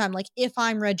the same time, like if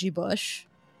I'm Reggie Bush,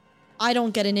 I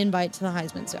don't get an invite to the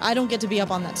Heisman. So I don't get to be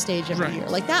up on that stage every year.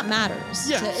 Like that matters.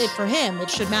 Yes. For him, it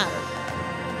should matter.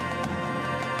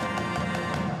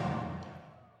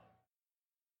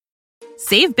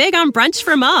 Save big on brunch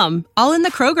for mom, all in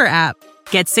the Kroger app.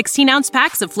 Get 16-ounce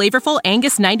packs of flavorful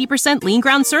Angus 90% lean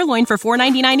ground sirloin for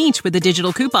 $4.99 each with a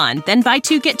digital coupon. Then buy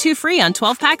 2, get 2 free on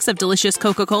 12 packs of delicious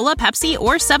Coca-Cola, Pepsi,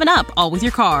 or 7-Up, all with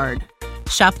your card.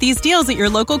 Shop these deals at your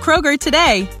local Kroger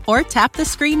today, or tap the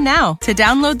screen now to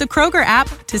download the Kroger app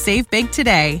to save big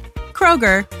today.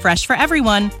 Kroger, fresh for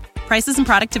everyone. Prices and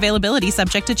product availability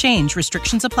subject to change.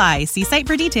 Restrictions apply. See site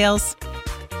for details.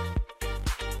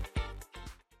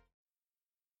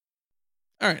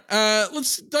 All right,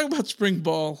 let's talk about spring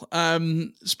ball.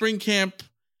 Spring camp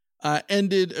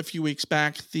ended a few weeks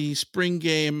back. The spring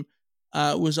game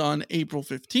was on April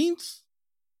 15th.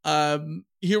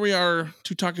 Here we are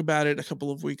to talk about it a couple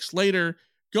of weeks later.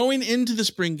 Going into the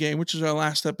spring game, which is our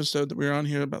last episode that we were on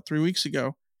here about 3 weeks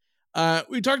ago,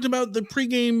 we talked about the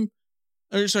pre-spring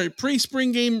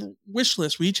game wish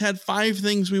list. We each had 5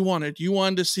 things we wanted. You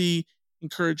wanted to see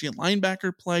encouraging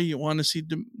linebacker play. You wanted to see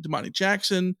Damani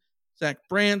Jackson, Zach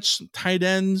Branch, tight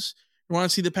ends. You want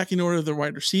to see the pecking order of the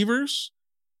wide receivers.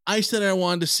 I said I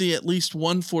wanted to see at least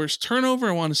one forced turnover.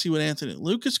 I want to see what Anthony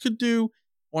Lucas could do.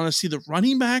 I want to see the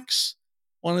running backs.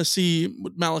 I want to see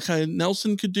what Malachi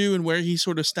Nelson could do and where he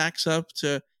sort of stacks up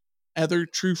to other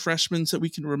true freshmen that we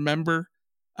can remember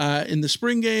in the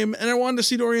spring game. And I wanted to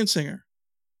see Dorian Singer.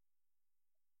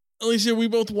 Alicia, we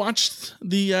both watched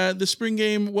the spring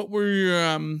game. What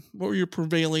were your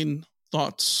prevailing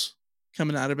thoughts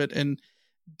coming out of it, and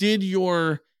did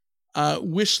your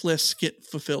wish list get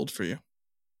fulfilled for you?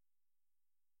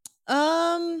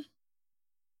 Not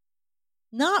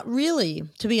really,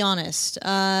 to be honest.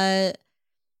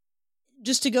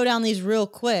 Just to go down these real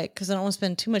quick, because I don't want to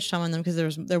spend too much time on them,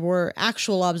 because there were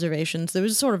actual observations. There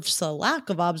was sort of just a lack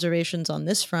of observations on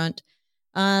this front.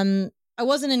 I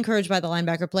wasn't encouraged by the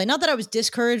linebacker play. Not that I was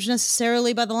discouraged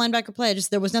necessarily by the linebacker play.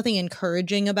 There was nothing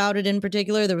encouraging about it in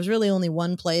particular. There was really only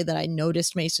one play that I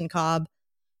noticed Mason Cobb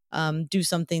do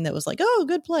something that was like, oh,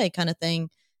 good play kind of thing.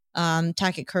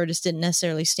 Tackett Curtis didn't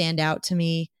necessarily stand out to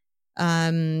me.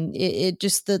 It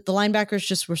just, the linebackers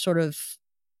just were sort of,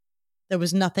 there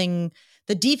was nothing.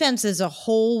 The defense as a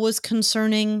whole was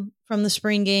concerning from the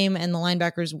spring game, and the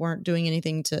linebackers weren't doing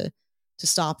anything to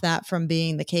stop that from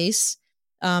being the case.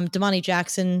 Damani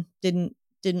Jackson didn't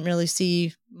really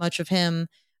see much of him.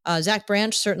 Zach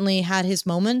Branch certainly had his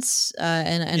moments,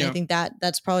 and I think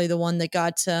that's probably the one that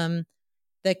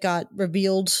got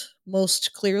revealed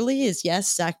most clearly. Is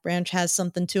yes, Zach Branch has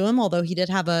something to him, although he did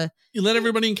have he led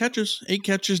everybody in catches, 8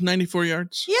 catches, 94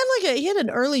 yards. He had an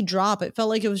early drop. It felt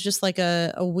like it was just like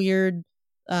a weird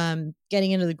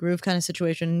getting into the groove kind of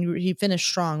situation. He finished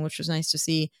strong, which was nice to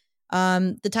see.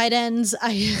 The tight ends,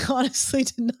 I honestly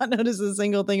did not notice a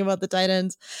single thing about the tight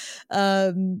ends.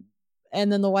 And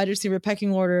then the wide receiver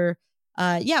pecking order.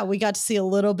 We got to see a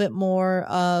little bit more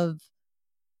of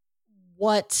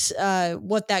what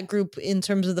that group in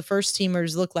terms of the first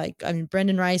teamers look like. I mean,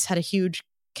 Brendan Rice had a huge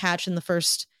catch in the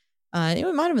first,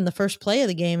 it might have been the first play of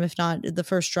the game, if not the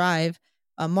first drive.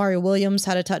 Mario Williams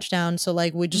had a touchdown. So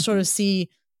like, we just sort of see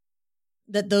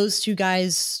that those two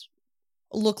guys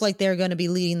look like they're going to be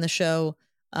leading the show.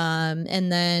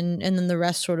 And then the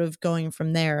rest sort of going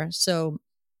from there. So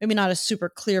maybe not a super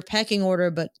clear pecking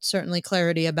order, but certainly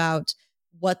clarity about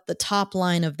what the top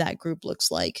line of that group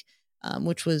looks like.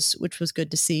 Which was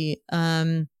good to see.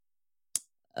 In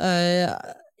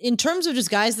terms of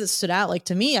just guys that stood out, like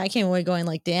to me, I came away going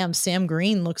like, damn, Sam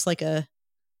Green looks like a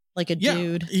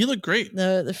dude. He looked great.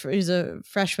 He's a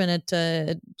freshman at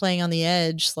playing on the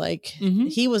edge. Like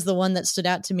he was the one that stood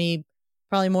out to me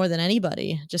probably more than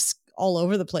anybody, just all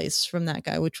over the place from that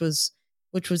guy, which was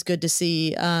good to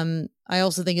see. I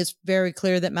also think it's very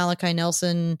clear that Malachi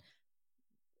Nelson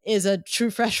is a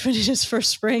true freshman in his first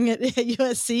spring at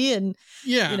USC. And,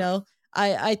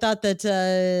 I thought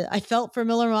that I felt for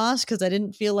Miller Moss because I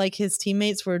didn't feel like his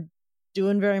teammates were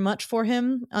doing very much for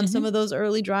him on some of those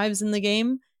early drives in the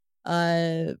game.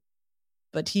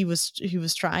 But he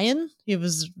was trying. He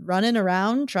was running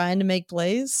around trying to make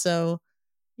plays. So,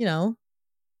 I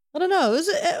don't know.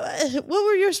 What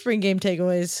were your spring game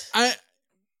takeaways?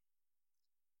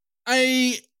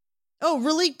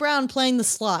 Raleek Brown playing the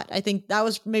slot. I think that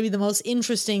was maybe the most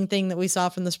interesting thing that we saw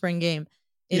from the spring game.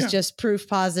 Is just proof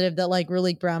positive that like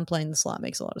Raleek Brown playing the slot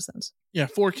makes a lot of sense. Yeah,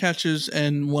 4 catches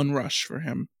and 1 rush for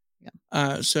him.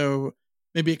 Yeah. So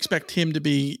maybe expect him to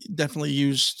be definitely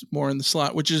used more in the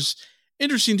slot, which is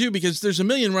interesting too, because there's a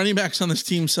million running backs on this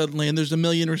team suddenly, and there's a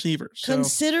million receivers. So.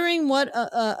 Considering what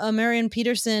Marion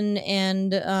Peterson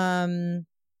and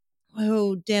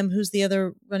who's the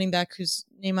other running back whose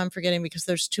name I'm forgetting because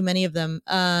there's too many of them.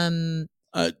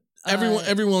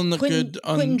 Everyone looked good.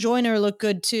 Quentin Joyner looked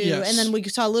good too, yes. And then we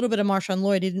saw a little bit of Marshawn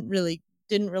Lloyd. He didn't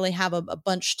really have a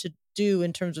bunch to do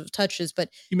in terms of touches, but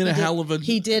he did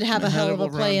have a hell of a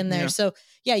play run. in there. Yeah. So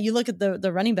you look at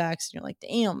the running backs and you're like,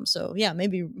 damn. So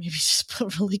maybe just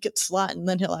put really good slot and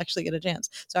then he'll actually get a chance.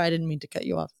 Sorry, I didn't mean to cut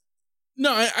you off.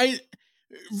 No,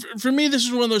 for me, this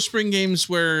is one of those spring games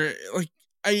where like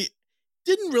I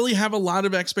didn't really have a lot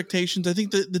of expectations. I think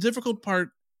the difficult part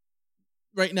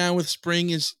right now with spring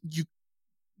is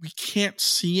we can't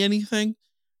see anything.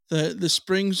 The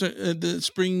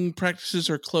spring practices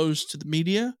are closed to the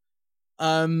media.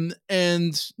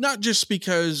 And not just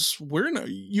because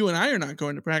you and I are not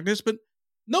going to practice, but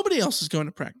nobody else is going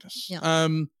to practice. Yeah.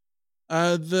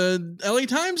 The LA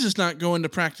Times is not going to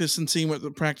practice and seeing what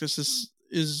the practice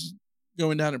is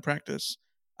going down at practice,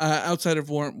 outside of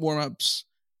warm-ups.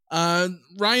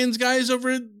 Ryan's guys over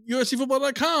at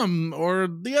USCFootball.com or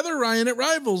the other Ryan at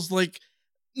Rivals, like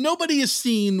nobody has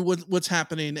seen what's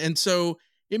happening. And so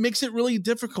it makes it really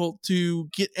difficult to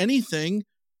get anything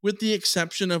with the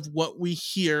exception of what we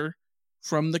hear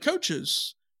from the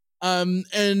coaches.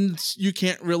 And you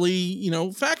can't really,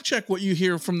 fact check what you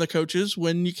hear from the coaches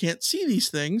when you can't see these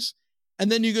things. And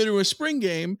then you go to a spring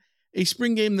game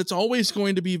that's always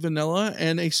going to be vanilla,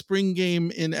 and a spring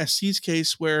game in SC's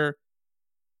case where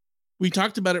we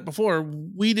talked about it before.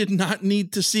 We did not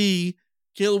need to see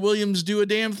Caleb Williams do a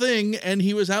damn thing, and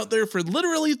he was out there for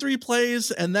literally 3 plays,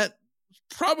 and that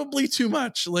probably too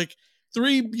much. Like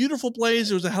 3 beautiful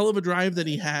plays. It was a hell of a drive that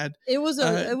he had. It was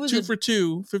 2 for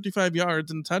 2, 55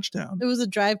 yards and a touchdown. It was a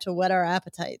drive to whet our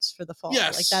appetites for the fall.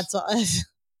 Yes. Like that's all.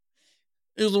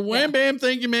 It was a wham bam,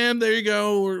 thank you, ma'am. There you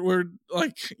go. We're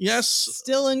like, yes.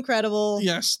 Still incredible.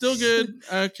 Yeah, still good.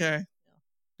 Okay.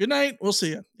 Good night. We'll see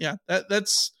you. Yeah,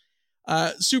 that's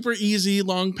super easy,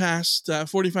 long pass,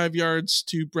 45 yards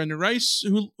to Brendan Rice,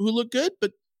 who looked good,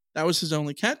 but that was his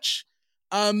only catch.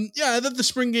 I thought the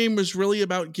spring game was really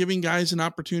about giving guys an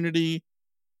opportunity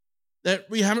that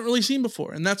we haven't really seen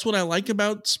before. And that's what I like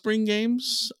about spring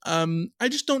games. I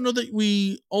just don't know that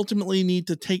we ultimately need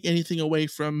to take anything away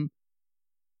from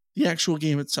the actual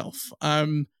game itself.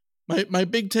 My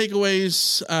big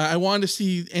takeaways, I wanted to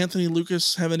see Anthony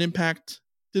Lucas have an impact.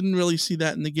 Didn't really see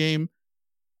that in the game.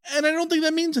 And I don't think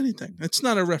that means anything. It's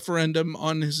not a referendum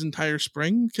on his entire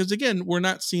spring, because again, we're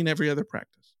not seeing every other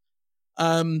practice.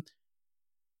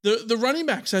 The running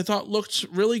backs I thought looked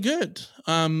really good.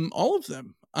 All of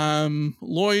them.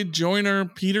 Lloyd, Joyner,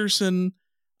 Peterson,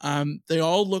 they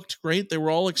all looked great. They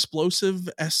were all explosive.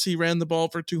 SC ran the ball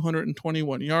for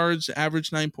 221 yards,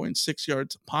 averaged 9.6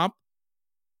 yards a pop.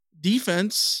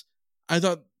 Defense, I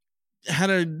thought,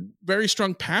 had a very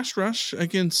strong pass rush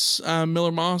against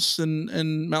Miller Moss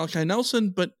and Malachi Nelson,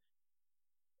 but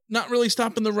not really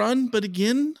stopping the run. But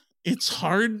again, it's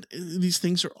hard. These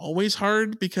things are always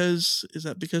hard because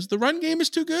the run game is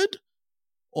too good?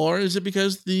 Or is it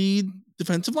because the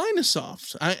defensive line is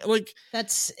soft?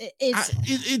 It's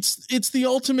the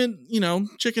ultimate,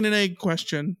 chicken and egg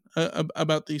question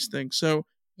about these things. So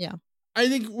yeah, I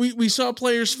think we saw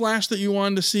players flash that you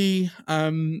wanted to see.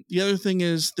 The other thing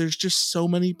is there's just so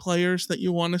many players that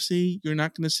you want to see. You're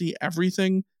not going to see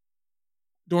everything.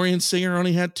 Dorian Singer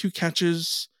only had 2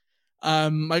 catches.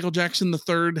 Michael Jackson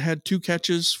III had 1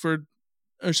 catch for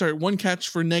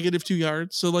 -2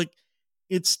 yards. So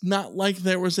it's not like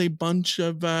there was a bunch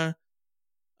of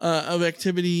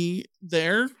activity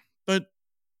there, but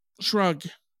shrug.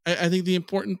 I think the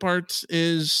important part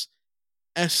is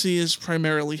SC is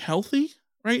primarily healthy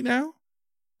right now.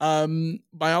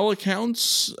 By all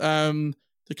accounts, the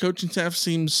coaching staff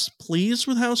seems pleased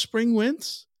with how spring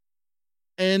went.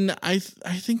 And I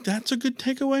think that's a good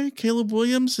takeaway. Caleb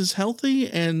Williams is healthy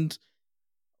and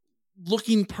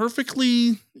looking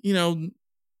perfectly,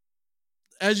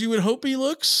 as you would hope he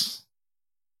looks.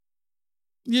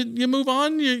 You move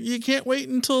on. You can't wait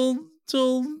until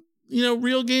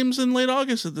real games in late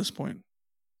August at this point.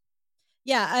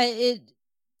 Yeah,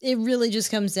 it really just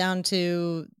comes down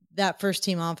to that first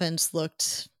team offense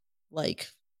looked like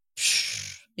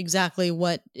exactly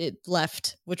what it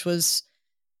left, which was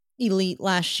elite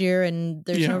last year, and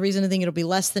there's no reason to think it'll be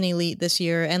less than elite this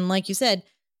year. And like you said,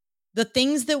 the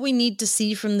things that we need to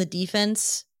see from the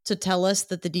defense to tell us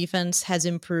that the defense has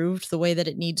improved the way that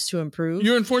it needs to improve.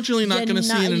 You're unfortunately not going to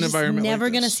see in an environment. Never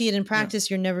like going to this. see it in practice.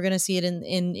 Yeah. You're never going to see it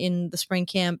in the spring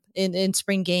camp, in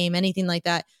spring game, anything like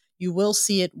that. You will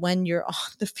see it when you're on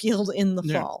the field in the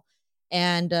fall.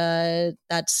 And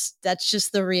that's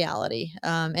just the reality.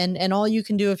 And all you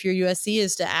can do if you're USC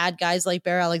is to add guys like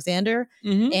Bear Alexander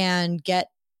and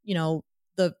get,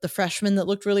 the freshmen that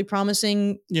looked really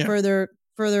promising further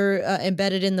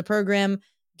embedded in the program,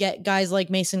 get guys like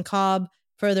Mason Cobb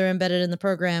further embedded in the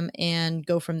program, and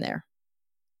go from there.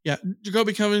 Yeah.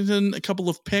 Jacoby Covington, a couple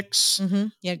of picks. Mm-hmm.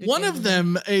 Yeah. One of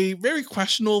them, a very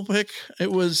questionable pick.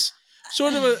 It was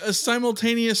sort of a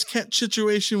simultaneous catch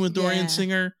situation with Dorian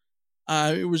Singer.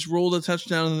 It was ruled a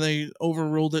touchdown and they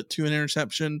overruled it to an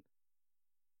interception.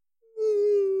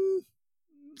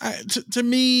 To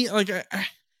me,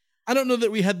 I don't know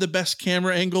that we had the best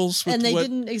camera angles. And they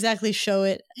didn't exactly show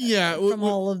it from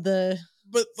all of the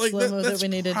slow-mo that we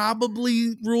needed.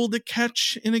 Probably ruled a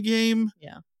catch in a game.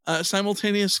 Yeah.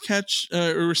 Simultaneous catch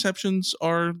or receptions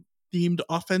are deemed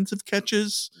offensive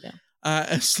catches. Yeah.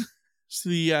 As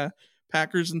the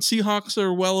Packers and Seahawks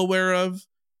are well aware of.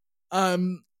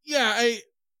 I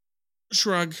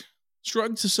shrug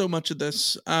to so much of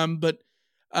this. But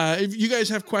if you guys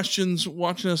have questions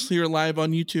watching us here live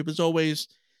on YouTube, as always,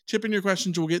 chip in your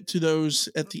questions. We'll get to those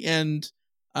at the end,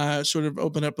 sort of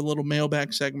open up a little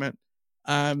mailbag segment.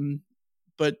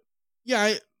 But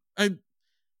yeah, I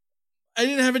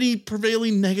didn't have any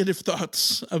prevailing negative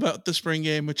thoughts about the spring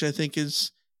game, which I think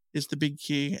is the big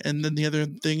key. And then the other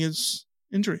thing is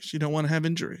injuries. You don't want to have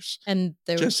injuries. And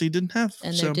Jesse didn't have.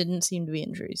 And there didn't seem to be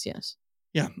injuries, yes.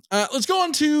 Yeah. Let's go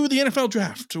on to the NFL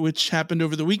draft, which happened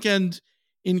over the weekend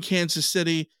in Kansas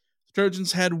City. The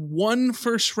Trojans had 1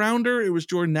 first rounder. It was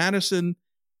Jordan Addison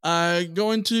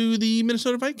going to the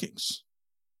Minnesota Vikings.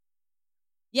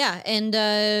 Yeah, and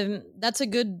that's a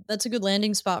good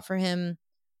landing spot for him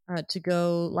to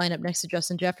go line up next to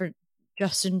Justin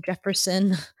Justin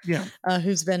Jefferson, Yeah.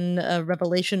 who's been a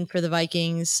revelation for the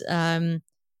Vikings. I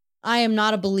am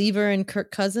not a believer in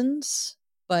Kirk Cousins,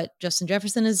 but Justin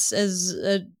Jefferson has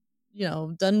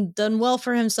done well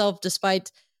for himself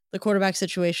despite the quarterback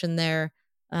situation there.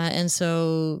 I think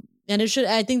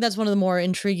that's one of the more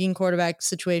intriguing quarterback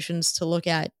situations to look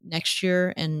at next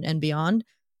year and beyond.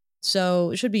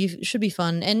 So it should be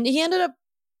fun. And he ended up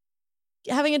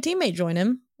having a teammate join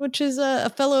him, which is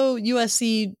a fellow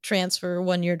USC transfer,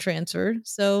 1-year transfer.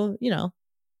 So,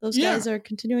 those guys are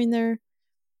continuing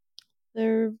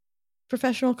their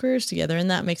professional careers together,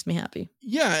 and that makes me happy.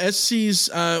 Yeah, SC's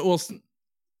I'll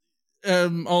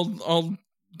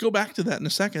go back to that in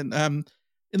a second.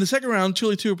 In the second round,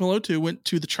 Tuli Tuipulotu went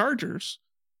to the Chargers.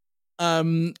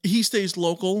 He stays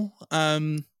local.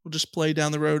 We'll just play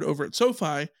down the road over at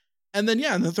SoFi. And then,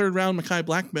 in the third round, Mekhi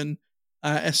Blackman,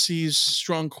 SC's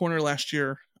strong corner last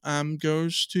year,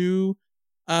 goes to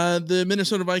the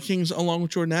Minnesota Vikings along with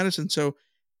Jordan Addison. So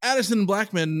Addison and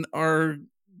Blackman are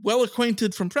well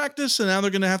acquainted from practice, and now they're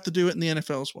going to have to do it in the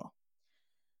NFL as well.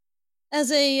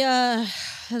 As a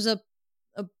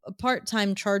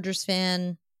part-time Chargers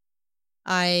fan,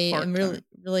 I am really,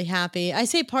 really happy. I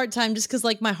say part-time just because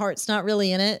my heart's not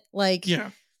really in it.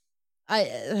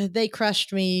 They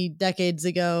crushed me decades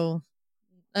ago.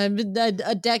 A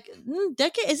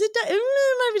decade? Is it?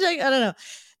 It might be. I don't know.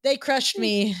 They crushed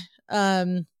me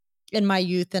in my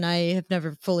youth, and I have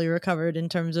never fully recovered in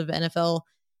terms of NFL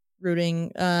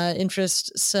rooting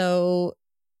interest. So,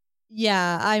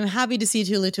 I'm happy to see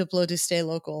Tuli Tuipulotu stay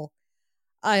local.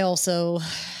 I also,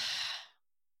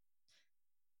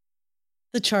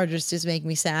 the Chargers just make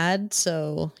me sad.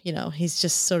 So, he's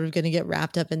just sort of going to get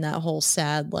wrapped up in that whole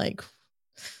sad, the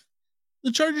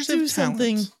Chargers do have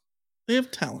something. Talent. They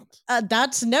have talent.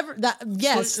 That's never that.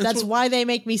 Yes, that's why they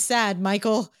make me sad,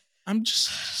 Michael. I'm just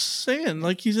saying,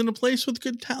 he's in a place with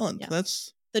good talent. Yeah.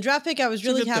 That's the draft pick I was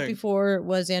really happy for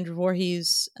was Andrew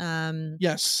Voorhees.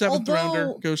 Yes, seventh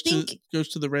rounder goes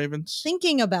to the Ravens.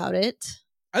 Thinking about it,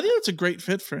 I think that's a great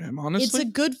fit for him. Honestly, it's a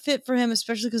good fit for him,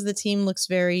 especially because the team looks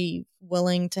very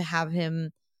willing to have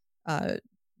him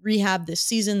rehab this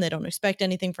season. They don't expect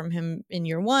anything from him in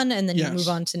year one, and then you move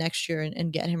on to next year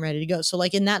and get him ready to go. So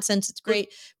in that sense, it's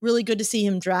great. Really good to see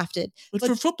him drafted. But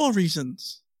for football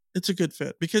reasons, it's a good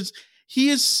fit because he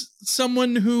is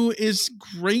someone who is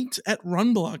great at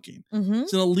run blocking. Mm-hmm.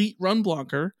 He's an elite run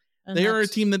blocker. And they are a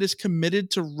team that is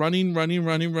committed to running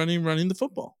the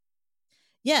football.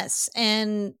 Yes,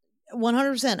 and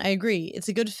 100%, I agree. It's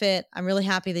a good fit. I'm really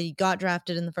happy that he got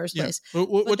drafted in the first place.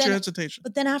 What's your hesitation?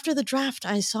 But then after the draft,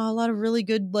 I saw a lot of really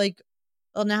good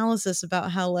analysis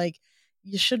about how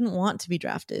you shouldn't want to be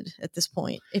drafted at this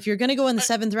point. If you're going to go in the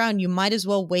seventh round, you might as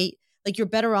well wait. You're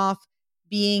better off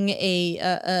being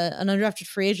an undrafted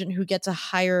free agent who gets a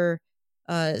higher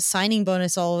signing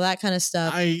bonus, all of that kind of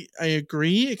stuff. I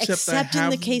agree, except I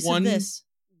have in the case of this.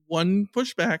 One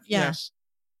pushback. Yeah. Yes.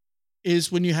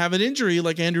 Is when you have an injury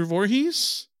like Andrew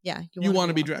Voorhees, you want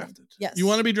to be drafted. Yes. You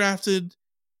want to be drafted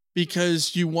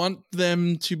because you want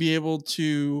them to be able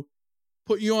to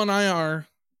put you on IR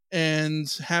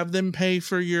and have them pay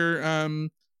for your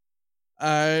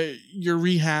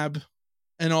rehab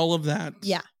and all of that.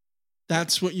 Yeah.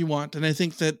 That's what you want. And I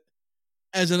think that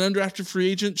as an undrafted free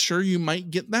agent, sure, you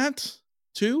might get that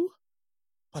too.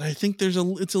 But I think it's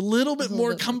a little bit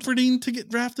more comforting to get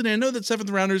drafted. And I know that seventh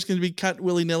rounder is going to be cut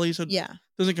willy-nilly, so it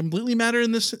doesn't completely matter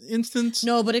in this instance.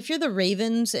 No, but if you're the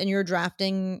Ravens and you're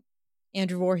drafting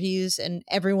Andrew Voorhees and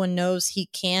everyone knows he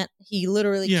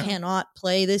literally cannot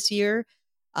play this year,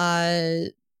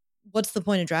 what's the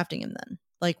point of drafting him then?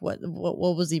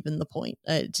 What was even the point?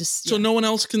 So no one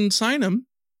else can sign him,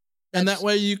 and that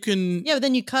way you can. Yeah, but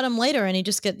then you cut him later, and he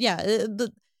just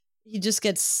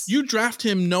gets. You draft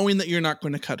him knowing that you're not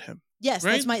going to cut him. Yes,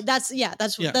 right? That's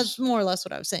more or less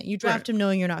what I was saying. You draft him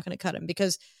knowing you're not going to cut him,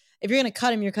 because if you're going to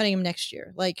cut him, you're cutting him next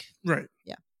year. Right.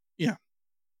 Yeah. Yeah.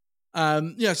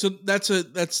 So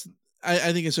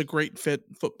I think it's a great fit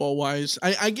football wise.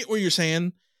 I get what you're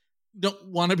saying. Don't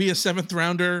want to be a seventh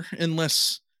rounder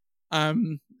unless you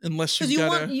want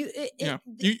the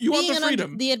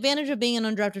freedom. The advantage of being an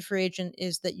undrafted free agent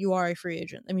is that you are a free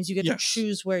agent. That means you get to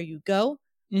choose where you go.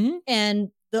 Mm-hmm. And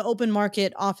the open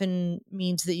market often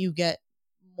means that you get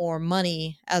more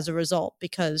money as a result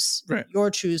because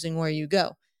you're choosing where you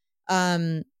go.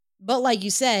 But like you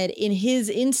said, in his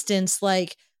instance,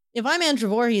 if I'm Andrew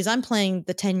Voorhees, I'm playing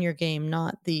the 10-year game,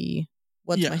 not the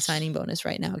what's my signing bonus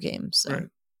right now game. So, right.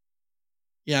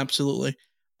 Yeah, absolutely.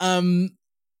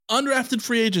 Undrafted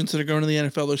free agents that are going to the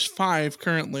NFL. There's 5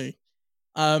 currently.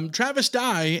 Travis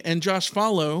Dye and Josh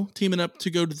Follow teaming up to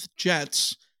go to the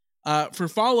Jets. For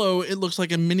Follow, it looks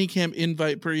like a minicamp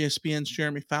invite per ESPN's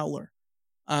Jeremy Fowler.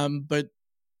 But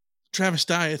Travis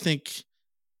Dye, I think,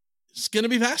 it's going to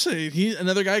be fascinating. He's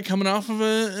another guy coming off of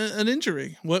an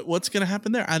injury. What's going to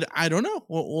happen there? I don't know.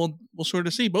 We'll sort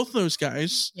of see both of those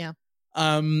guys. Yeah.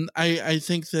 I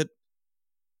think that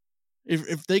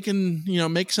if they can,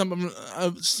 make something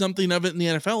of it in the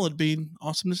NFL, it'd be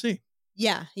awesome to see.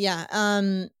 Yeah.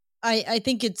 I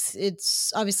think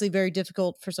it's obviously very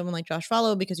difficult for someone like Josh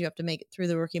Follow because you have to make it through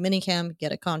the rookie minicamp,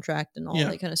 get a contract, and all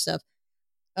that kind of stuff.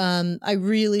 I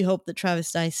really hope that Travis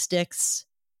Dye sticks.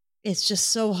 It's just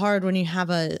so hard when you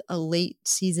have a late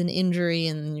season injury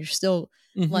and you're still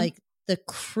like the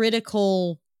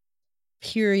critical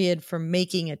period for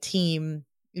making a team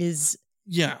is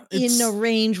in a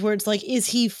range where it's like, is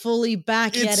he fully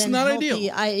back yet? It's and not healthy?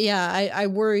 ideal. I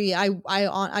worry.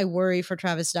 I worry for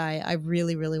Travis Dye. I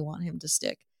really, really want him to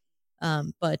stick.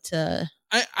 But I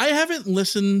haven't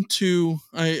listened to,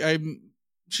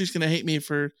 she's going to hate me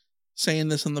for saying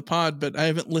this on the pod, but I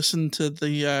haven't listened to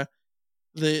the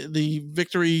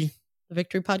Victory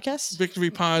podcast, Victory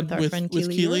Pod with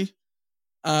Keely,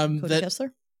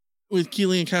 Kessler, with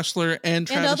Keely and Kessler and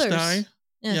Travis Dye.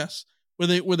 Yeah. Yes.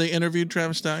 Where they interviewed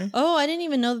Travis Dye. Oh, I didn't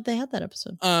even know that they had that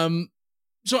episode.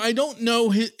 So I don't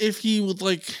know if he would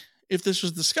if this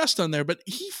was discussed on there, but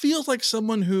he feels like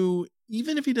someone who,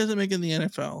 even if he doesn't make it in the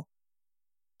NFL,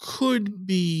 could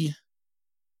be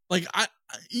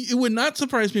it would not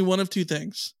surprise me one of two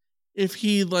things. If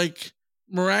he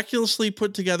miraculously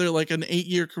put together an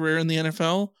 8-year career in the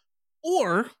NFL,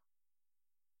 or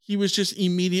he was just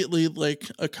immediately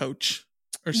a coach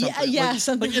or something. Yeah,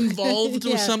 something involved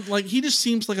with something. He just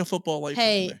seems like a football lifer.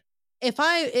 Hey, if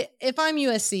I'm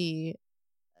USC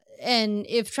and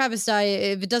if Travis Dye,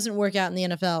 if it doesn't work out in the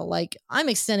NFL, I'm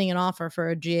extending an offer for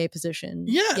a GA position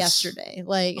yesterday.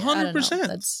 100%.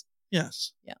 That's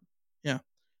yes. Yeah.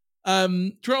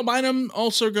 Terrell Bynum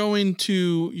also going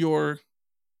to your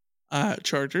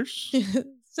Chargers.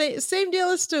 Same deal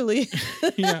as Stooley.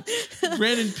 Yeah.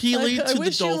 Brandon Peely to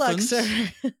the Dolphins.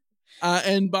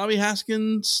 And Bobby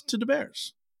Haskins to the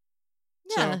Bears.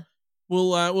 Yeah. So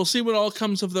we'll see what all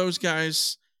comes of those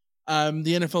guys. The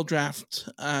NFL draft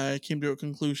came to a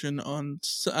conclusion on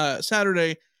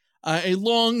Saturday. A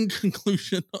long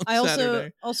conclusion on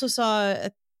Saturday. I also saw, I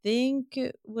think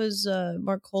it was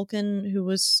Mark Holkin who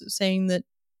was saying that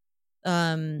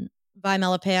Vi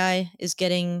Malepeai is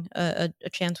getting a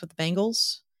chance with the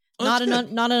Bengals. Not an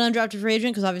undrafted free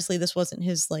agent because obviously this wasn't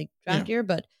his draft year,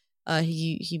 but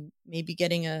he may be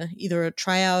getting either a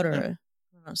tryout or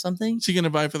something. Is he going to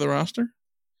vie for the roster?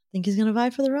 I think he's going to vie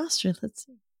for the roster. Let's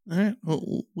see. All right.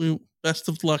 Well, best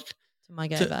of luck to my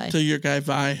guy Vi. To your guy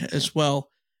Vi as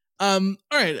well. All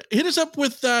right. Hit us up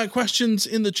with questions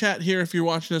in the chat here if you're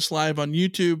watching us live on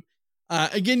YouTube.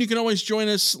 Again, you can always join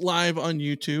us live on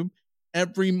YouTube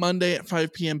every Monday at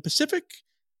 5 p.m. Pacific.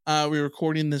 We're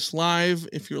recording this live.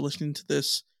 If you're listening to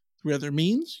this through other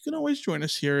means, you can always join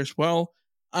us here as well.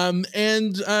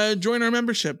 And join our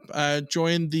membership.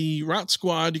 Join the Rot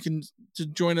Squad. You can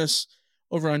join us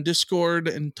over on Discord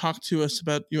and talk to us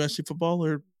about USC football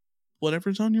or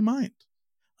whatever's on your mind.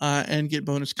 And get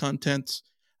bonus content.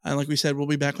 And like we said, we'll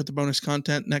be back with the bonus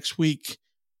content next week.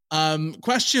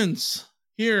 Questions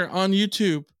here on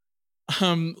YouTube.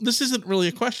 This isn't really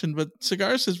a question, but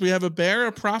Cigar says we have a Bear,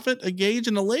 a Prophet, a Gage,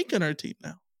 and a Lake on our team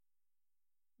now.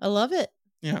 I love it.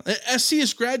 Yeah. SC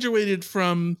has graduated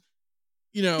from,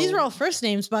 these are all first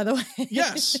names, by the way.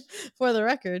 Yes. For the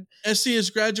record. SC has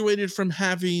graduated from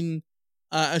having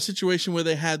a situation where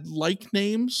they had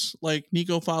names like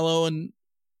Nico Follow and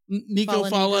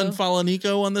Follow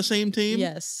Nico on the same team.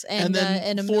 Yes. And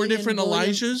then and 4 different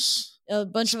Elijahs. A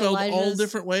bunch of spelled Elijahs. All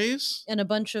different ways. And a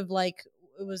bunch of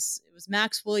it was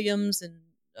Max Williams and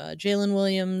Jalen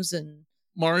Williams and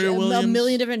Mario Williams. A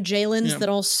million different Jalens that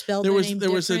all spelled their name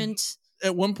different.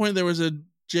 At one point there was a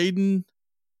Jalen.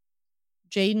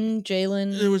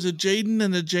 There was a Jaden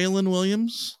and a Jalen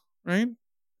Williams, right?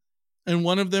 And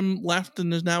one of them left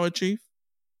and is now a Chief.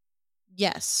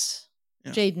 Yes.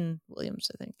 Yeah. Jaden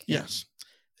Williams, I think. Yes.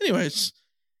 Anyways,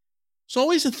 it's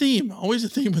always a theme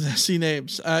with SC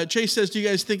names. Chase says, do you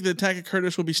guys think that Tackett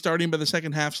Curtis will be starting by the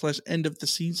second half / end of the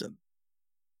season?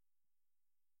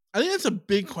 I think that's a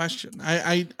big question.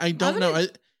 I don't know.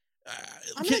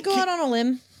 I'm going to go out on a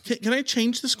limb. Can I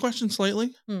change this question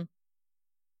slightly?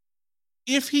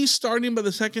 If he's starting by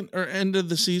the second half or end of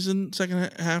the season,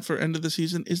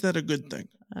 is that a good thing?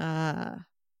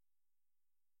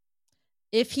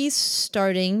 If he's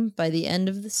starting by the end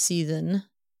of the season,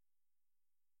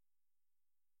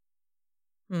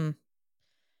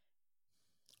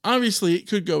 obviously it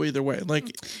could go either way.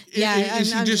 Like, Yeah,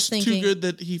 is he I'm just just too thinking- good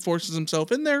that he forces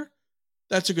himself in there?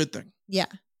 That's a good thing. Yeah.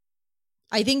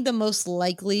 I think the most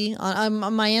likely,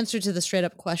 my answer to the straight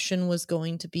up question was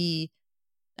going to be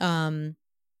no.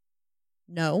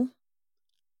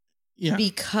 Yeah.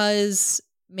 Because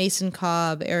Mason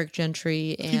Cobb, Eric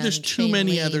Gentry, I think there's and too Shane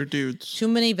many Lee, other dudes. too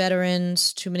many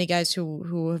veterans, too many guys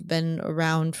who have been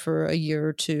around for a year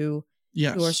or two,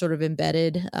 Yes. who are sort of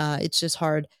embedded. It's just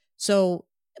hard. So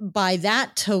by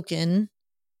that token,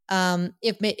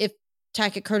 if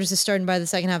Tackett Curtis is starting by the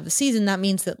second half of the season, that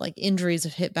means that like injuries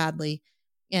have hit badly,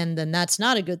 and then that's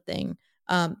not a good thing.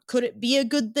 Could it be a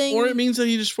good thing? Or it means that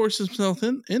he just forces himself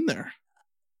in there.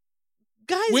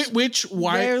 Guys,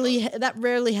 Why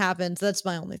rarely happens. That's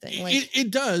my only thing. Like,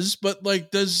 it does, but like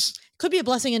could be a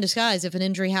blessing in disguise if an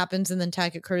injury happens and then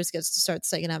Tackett Curtis gets to start the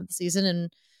second half of the season,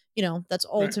 and that's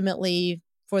ultimately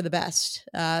for the best.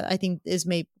 I think is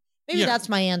maybe that's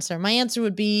my answer. My answer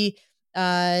would be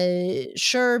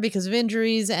sure, because of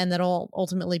injuries, and that'll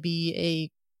ultimately be a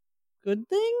good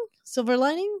thing. Silver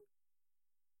lining.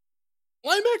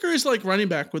 Linebacker is like running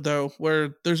back though,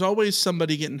 where there's always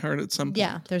somebody getting hurt at some point.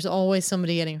 Yeah, there's always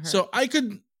somebody getting hurt. So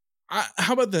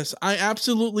how about this? I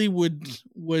absolutely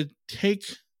would take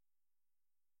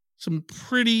some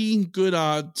pretty good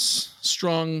odds,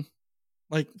 strong,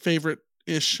 like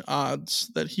favorite-ish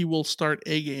odds that he will start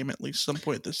a game at least some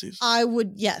point this season. I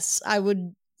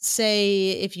would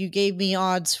say if you gave me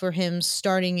odds for him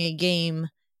starting a game,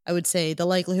 I would say the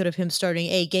likelihood of him starting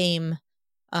a game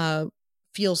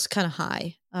feels kind of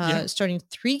high. Starting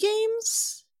 3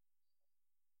 games?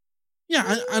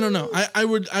 Yeah, I don't know. I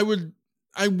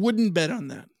wouldn't bet on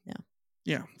that.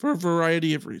 Yeah, for a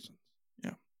variety of reasons.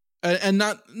 Yeah, and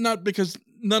not because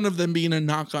none of them being a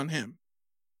knock on him.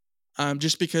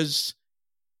 Just because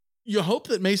you hope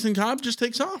that Mason Cobb just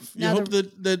takes off. You hope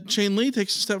that Shane Lee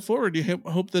takes a step forward. You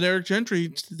hope that Eric Gentry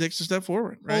takes a step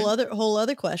forward. Right. Whole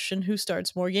other question: who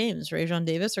starts more games, Rajon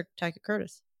Davis or Tackett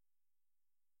Curtis?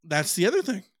 That's the other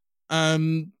thing.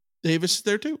 Davis is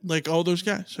there too. Like all those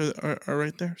guys are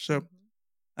right there. So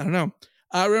I don't know.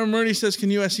 Murray says, can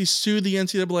USC sue the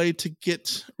NCAA to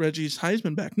get Reggie's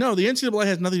Heisman back? No, the NCAA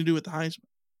has nothing to do with the Heisman.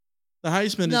 The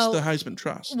Heisman is the Heisman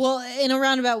Trust. Well, in a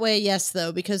roundabout way, yes,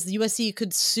 though, because the USC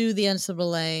could sue the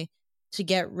NCAA to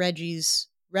get Reggie's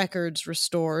records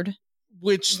restored,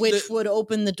 which would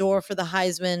open the door for the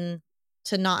Heisman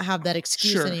to not have that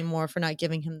excuse anymore for not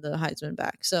giving him the Heisman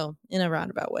back. So in a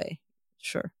roundabout way,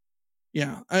 sure.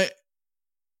 Yeah.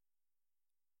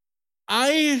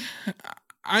 I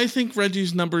think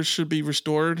Reggie's numbers should be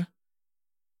restored,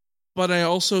 but I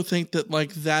also think that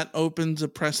like that opens a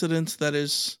precedence that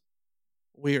is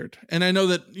weird. And I know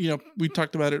that, we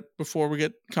talked about it before. We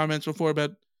get comments before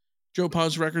about Joe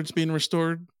Pa's records being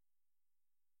restored.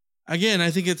 Again, I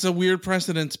think it's a weird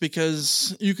precedence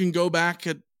because you can go back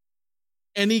at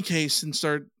any case and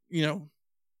start,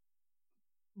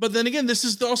 but then again, this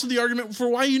is also the argument for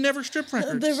why you never strip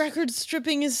records. The record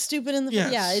stripping is stupid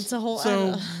it's a whole,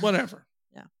 so whatever.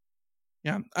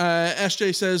 Yeah.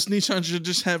 SJ says Nissan should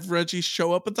just have Reggie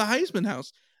show up at the Heisman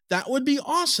house. That would be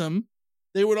awesome.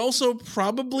 They would also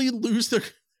probably lose their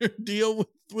deal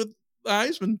with the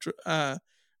Heisman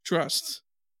Trust.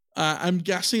 I'm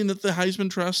guessing that the Heisman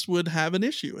Trust would have an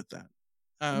issue with that.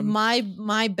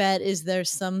 My bet is there's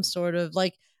some sort of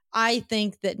I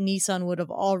think that Nissan would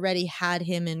have already had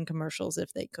him in commercials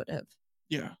if they could have.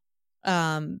 Yeah.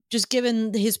 Just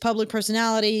given his public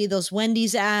personality, those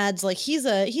Wendy's ads, he's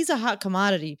a hot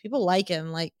commodity. People like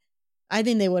him. I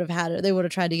think they would have had it. They would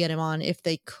have tried to get him on if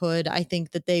they could. I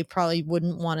think that they probably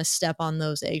wouldn't want to step on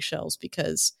those eggshells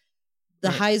because the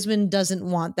Heisman doesn't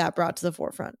want that brought to the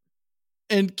forefront.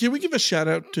 And can we give a shout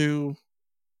out to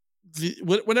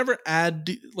whatever ad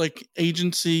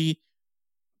agency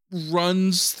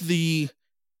runs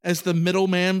as the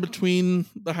middleman between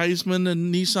the Heisman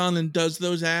and Nissan and does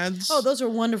those ads? Oh, those are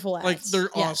wonderful ads. They're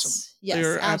awesome. Yes,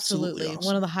 they're absolutely awesome.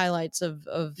 One of the highlights of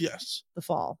the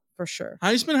fall for sure.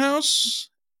 Heisman House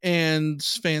and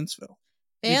Fansville.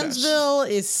 Fansville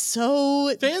is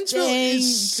so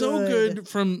good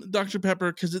from Dr.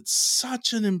 Pepper because it's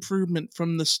such an improvement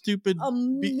from the stupid a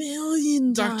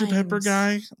million Dr. Pepper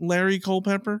guy, Larry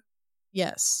Culpepper.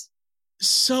 Yes.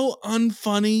 So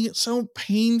unfunny, so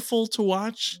painful to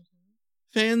watch.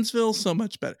 Fansville, so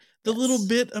much better. The little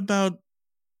bit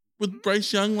with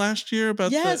Bryce Young last year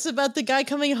about about the guy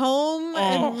coming home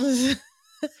and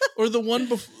or the one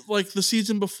the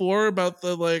season before about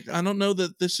the I don't know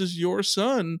that this is your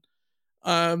son.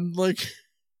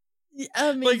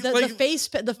 I mean,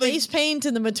 the face paint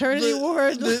and the maternity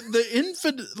ward,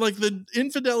 the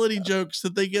infidelity jokes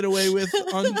that they get away with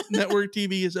on network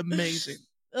TV is amazing.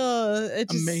 Oh,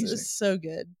 it's amazing. It's so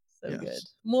good, so good.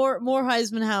 More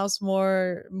Heisman House,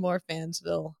 more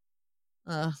Fansville.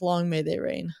 Long may they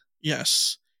reign.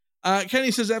 Yes.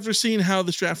 Kenny says, after seeing how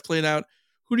this draft played out,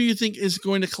 who do you think is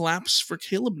going to collapse for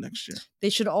Caleb next year? They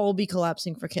should all be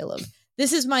collapsing for Caleb.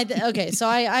 This is my okay. So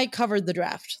I covered the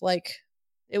draft like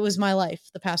it was my life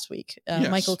the past week. Yes.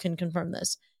 Michael can confirm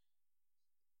this.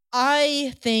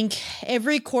 I think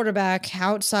every quarterback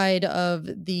outside of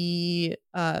the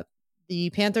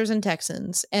Panthers and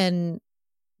Texans, and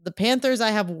the Panthers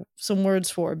I have some words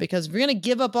for, because if you're going to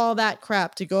give up all that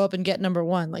crap to go up and get number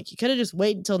one, like you could have just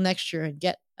waited until next year and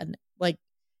get a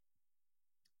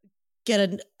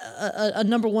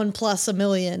number one plus $1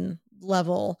 million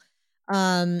level.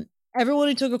 Everyone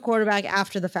who took a quarterback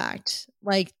after the fact,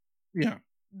 like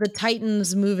the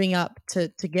Titans moving up to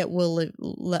get Will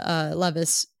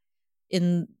Levis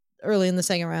early in the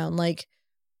second round, like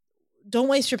don't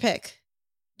waste your pick.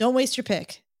 Don't waste your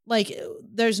pick. Like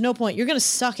there's no point. You're going to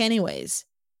suck anyways.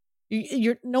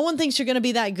 No one thinks you're going to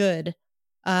be that good.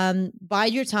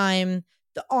 Bide your time.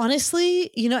 Honestly,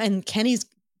 and Kenny's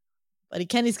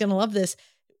going to love this.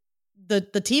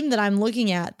 The team that I'm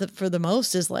looking at for the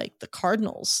most is like the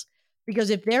Cardinals, because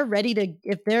if they're ready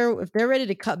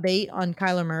to cut bait on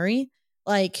Kyler Murray,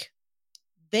 like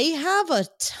they have a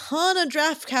ton of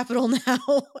draft capital now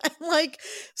and like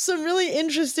some really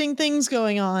interesting things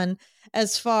going on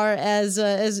as far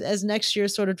as next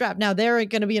year's sort of draft. Now they're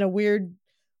going to be in a weird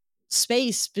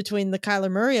space between the Kyler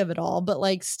Murray of it all, but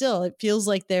like still it feels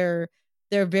like they're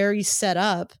very set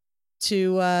up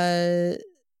to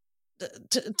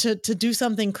do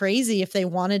something crazy if they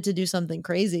wanted to do something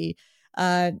crazy.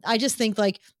 I just think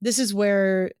like this is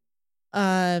where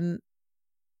again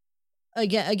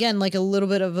like a little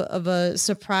bit of a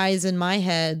surprise in my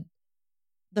head,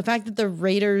 the fact that the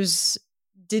Raiders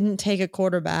didn't take a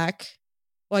quarterback.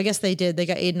 Well, I guess they did. They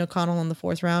got Aiden O'Connell in the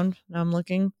 4th round. Now I'm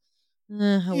looking.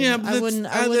 I wouldn't.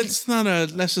 That's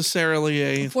not necessarily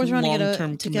a 4th round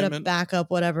long-term to get a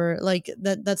backup, whatever. Like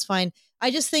that's fine.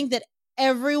 I just think that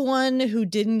everyone who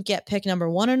didn't get pick number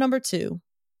 1 or number 2,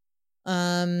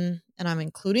 and I'm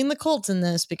including the Colts in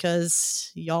this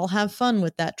because y'all have fun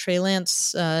with that Trey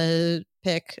Lance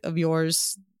pick of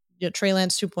yours, Trey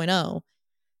Lance 2.0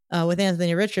 with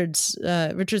Anthony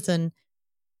Richardson.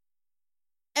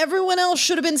 Everyone else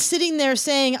should have been sitting there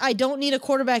saying, I don't need a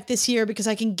quarterback this year because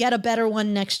I can get a better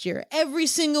one next year. Every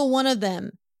single one of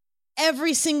them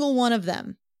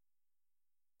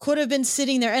could have been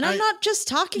sitting there. And I'm not just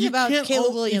talking about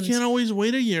Caleb Williams. You can't always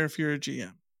wait a year if you're a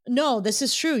GM. No, this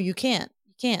is true. You can't.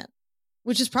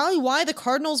 Which is probably why the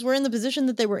Cardinals were in the position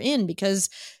that they were in, because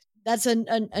that's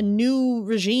a new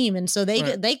regime. And so they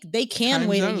can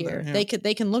wait a year. There, yeah.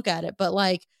 They can look at it. But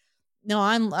like, no,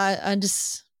 I'm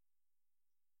just...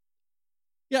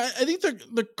 Yeah, I think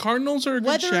the Cardinals are a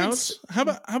good shout. How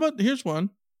about here's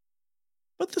one.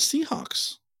 But the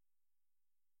Seahawks.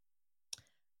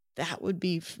 That would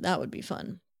be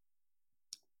fun.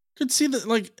 Could see that,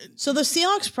 like. So the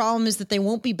Seahawks' problem is that they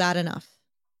won't be bad enough.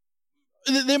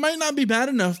 They might not be bad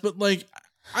enough, but like,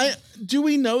 do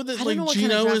we know that like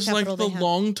Geno is like the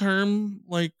long term,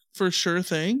 like for sure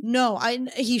thing? No,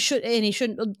 he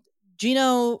shouldn't.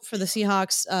 Geno for the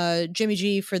Seahawks, Jimmy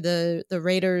G for the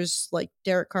Raiders, like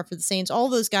Derek Carr for the Saints. All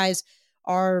those guys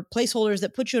are placeholders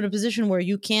that put you in a position where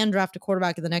you can draft a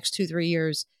quarterback in the next 2-3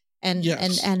 years and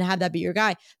have that be your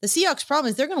guy. The Seahawks' problem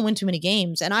is they're going to win too many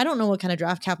games, and I don't know what kind of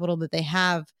draft capital that they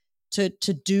have to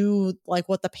do like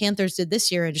what the Panthers did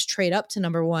this year and just trade up to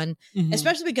number 1. Mm-hmm.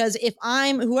 Especially because if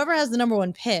I'm whoever has the number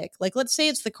 1 pick, like let's say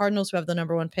it's the Cardinals who have the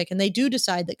number 1 pick, and they do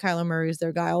decide that Kyler Murray is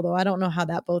their guy. Although I don't know how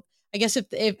that both. I guess if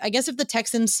the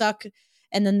Texans suck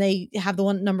and then they have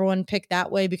the number 1 pick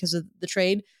that way because of the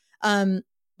trade,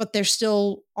 but they're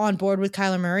still on board with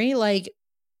Kyler Murray, like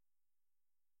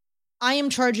I am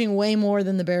charging way more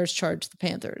than the Bears charged the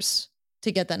Panthers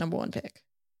to get that number 1 pick.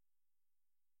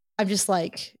 I'm just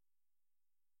like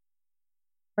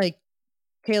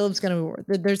Caleb's going to be worth.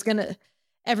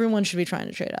 Everyone should be trying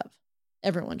to trade up.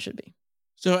 Everyone should be.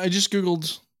 So I just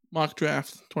Googled mock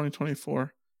draft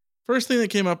 2024. First thing that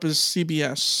came up is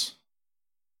CBS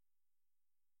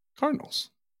Cardinals.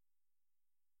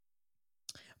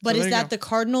 But so is that the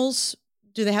Cardinals?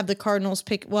 Do they have the Cardinals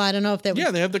pick? Well, I don't know if they.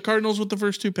 Yeah, they have the Cardinals with the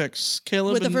first 2 picks.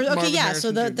 Caleb with the first. Okay, yeah.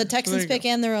 So the Texans pick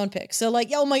and their own pick. So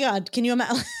like, oh my God, can you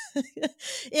imagine?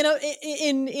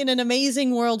 In an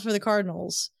amazing world for the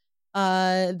Cardinals,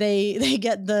 they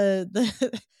get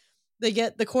the they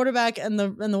get the quarterback and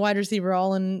the wide receiver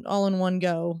all in one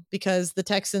go because the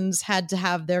Texans had to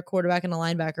have their quarterback and a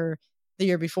linebacker the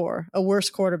year before, a worse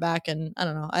quarterback. And I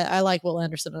don't know. I like Will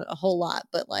Anderson a whole lot,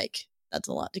 but like that's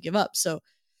a lot to give up. So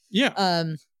yeah,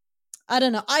 I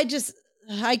don't know.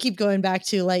 I keep going back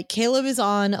to like Caleb is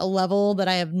on a level that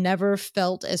I have never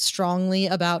felt as strongly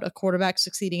about a quarterback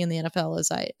succeeding in the NFL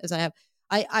as I have.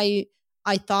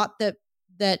 I thought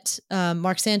that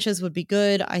Mark Sanchez would be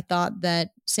good. I thought that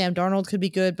Sam Darnold could be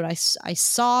good, but I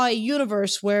saw a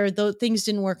universe where things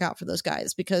didn't work out for those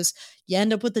guys because you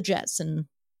end up with the Jets and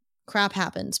crap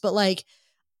happens. But like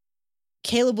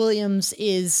Caleb Williams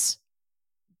is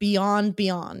beyond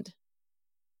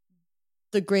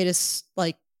the greatest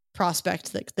like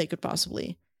prospect that they could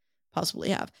possibly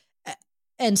have.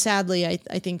 And sadly, I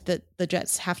think that the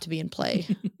Jets have to be in play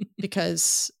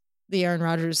because the Aaron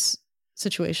Rodgers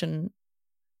situation.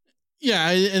 Yeah,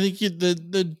 I think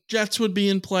the Jets would be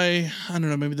in play. I don't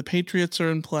know. Maybe the Patriots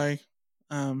are in play.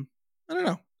 I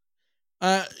don't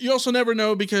know. You also never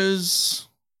know because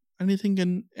anything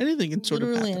can sort of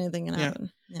happen. Literally anything can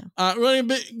happen. Yeah. We want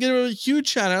to give a huge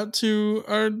shout out to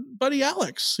our buddy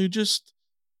Alex who just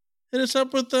hit us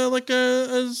up with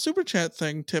a super chat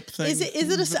tip thing. Is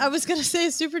it? I was gonna say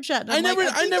a super chat. I never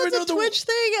know the Twitch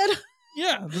thing.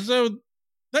 Yeah. So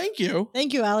thank you,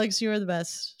 Alex. You are the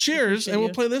best. Cheers, and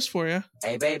we'll play this for you.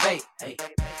 Hey baby, hey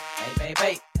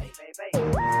baby.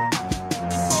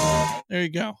 There you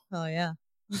go. Oh yeah.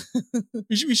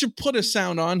 we should put a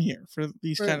sound on here for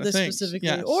these kind of things. Specifically.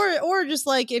 Yes. Or just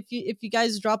like if you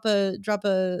guys drop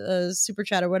a super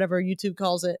chat or whatever YouTube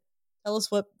calls it, tell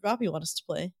us what drop you want us to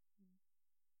play.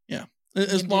 Yeah,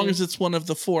 as long as it's one of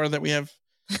the 4 that we have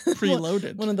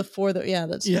preloaded. one of the 4 that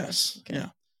that's yes, okay. Yeah.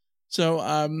 So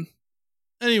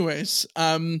anyways,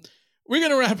 we're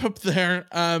gonna wrap up there.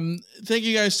 Thank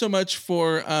you guys so much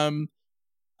for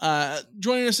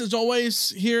joining us as always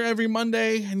here every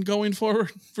Monday and going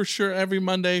forward for sure every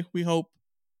Monday. We hope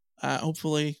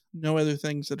hopefully no other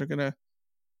things that are gonna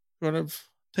sort of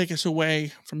take us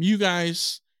away from you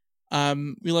guys.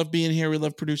 We love being here. We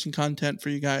love producing content for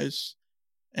you guys.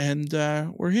 And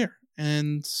we're here.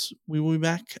 And we will be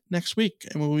back next week.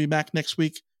 And we'll be back next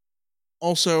week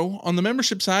also on the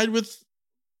membership side with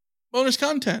bonus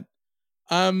content.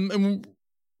 And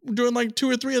we're doing like 2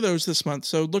 or 3 of those this month.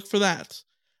 So look for that.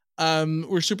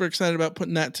 We're super excited about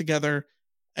putting that together.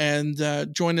 And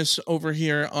join us over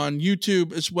here on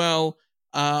YouTube as well.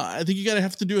 I think you're going to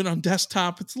have to do it on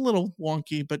desktop. It's a little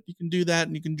wonky, but you can do that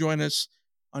and you can join us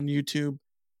on YouTube.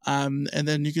 And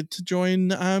then you get to join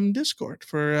Discord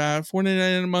for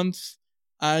 $4.99 a month.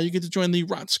 You get to join the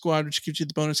Rot Squad, which gives you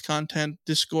the bonus content,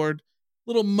 Discord,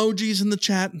 little emojis in the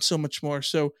chat, and so much more.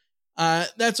 So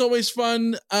that's always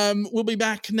fun. We'll be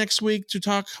back next week to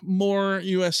talk more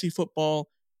USC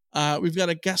football. We've got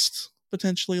a guest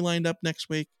potentially lined up next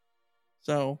week.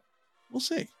 So we'll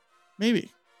see.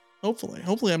 Maybe.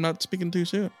 Hopefully I'm not speaking too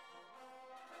soon.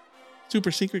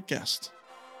 Super secret guest.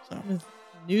 So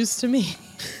news to me.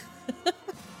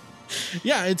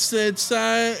 Yeah, it's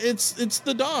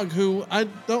the dog who I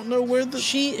don't know where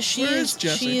she is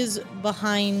Jessie? She is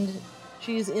behind.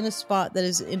 She is in a spot that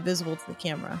is invisible to the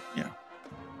camera. Yeah,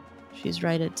 she's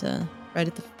right at the.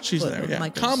 She's foot there. of Yeah,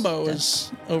 Michael's Combo desk.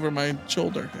 is over my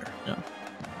shoulder here. Yeah,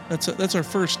 that's our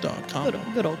first dog, Combo.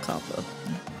 Good old Combo.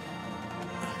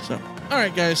 So, all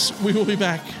right, guys, we will be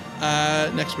back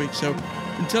next week. So,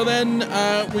 until then,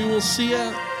 we will see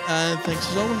ya. Thanks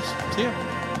as always. See ya.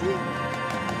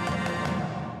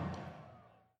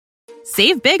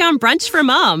 Save big on brunch for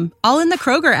mom, all in the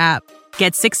Kroger app.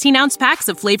 Get 16-ounce packs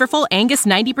of flavorful Angus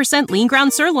 90% lean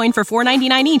ground sirloin for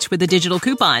 $4.99 each with a digital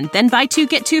coupon. Then buy 2,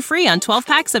 get 2 free on 12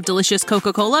 packs of delicious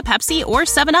Coca-Cola, Pepsi, or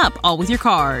 7-Up, all with your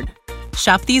card.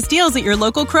 Shop these deals at your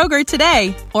local Kroger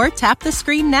today, or tap the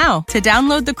screen now to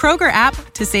download the Kroger app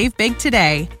to save big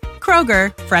today.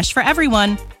 Kroger, fresh for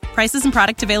everyone. Prices and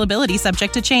product availability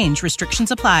subject to change.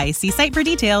 Restrictions apply. See site for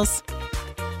details.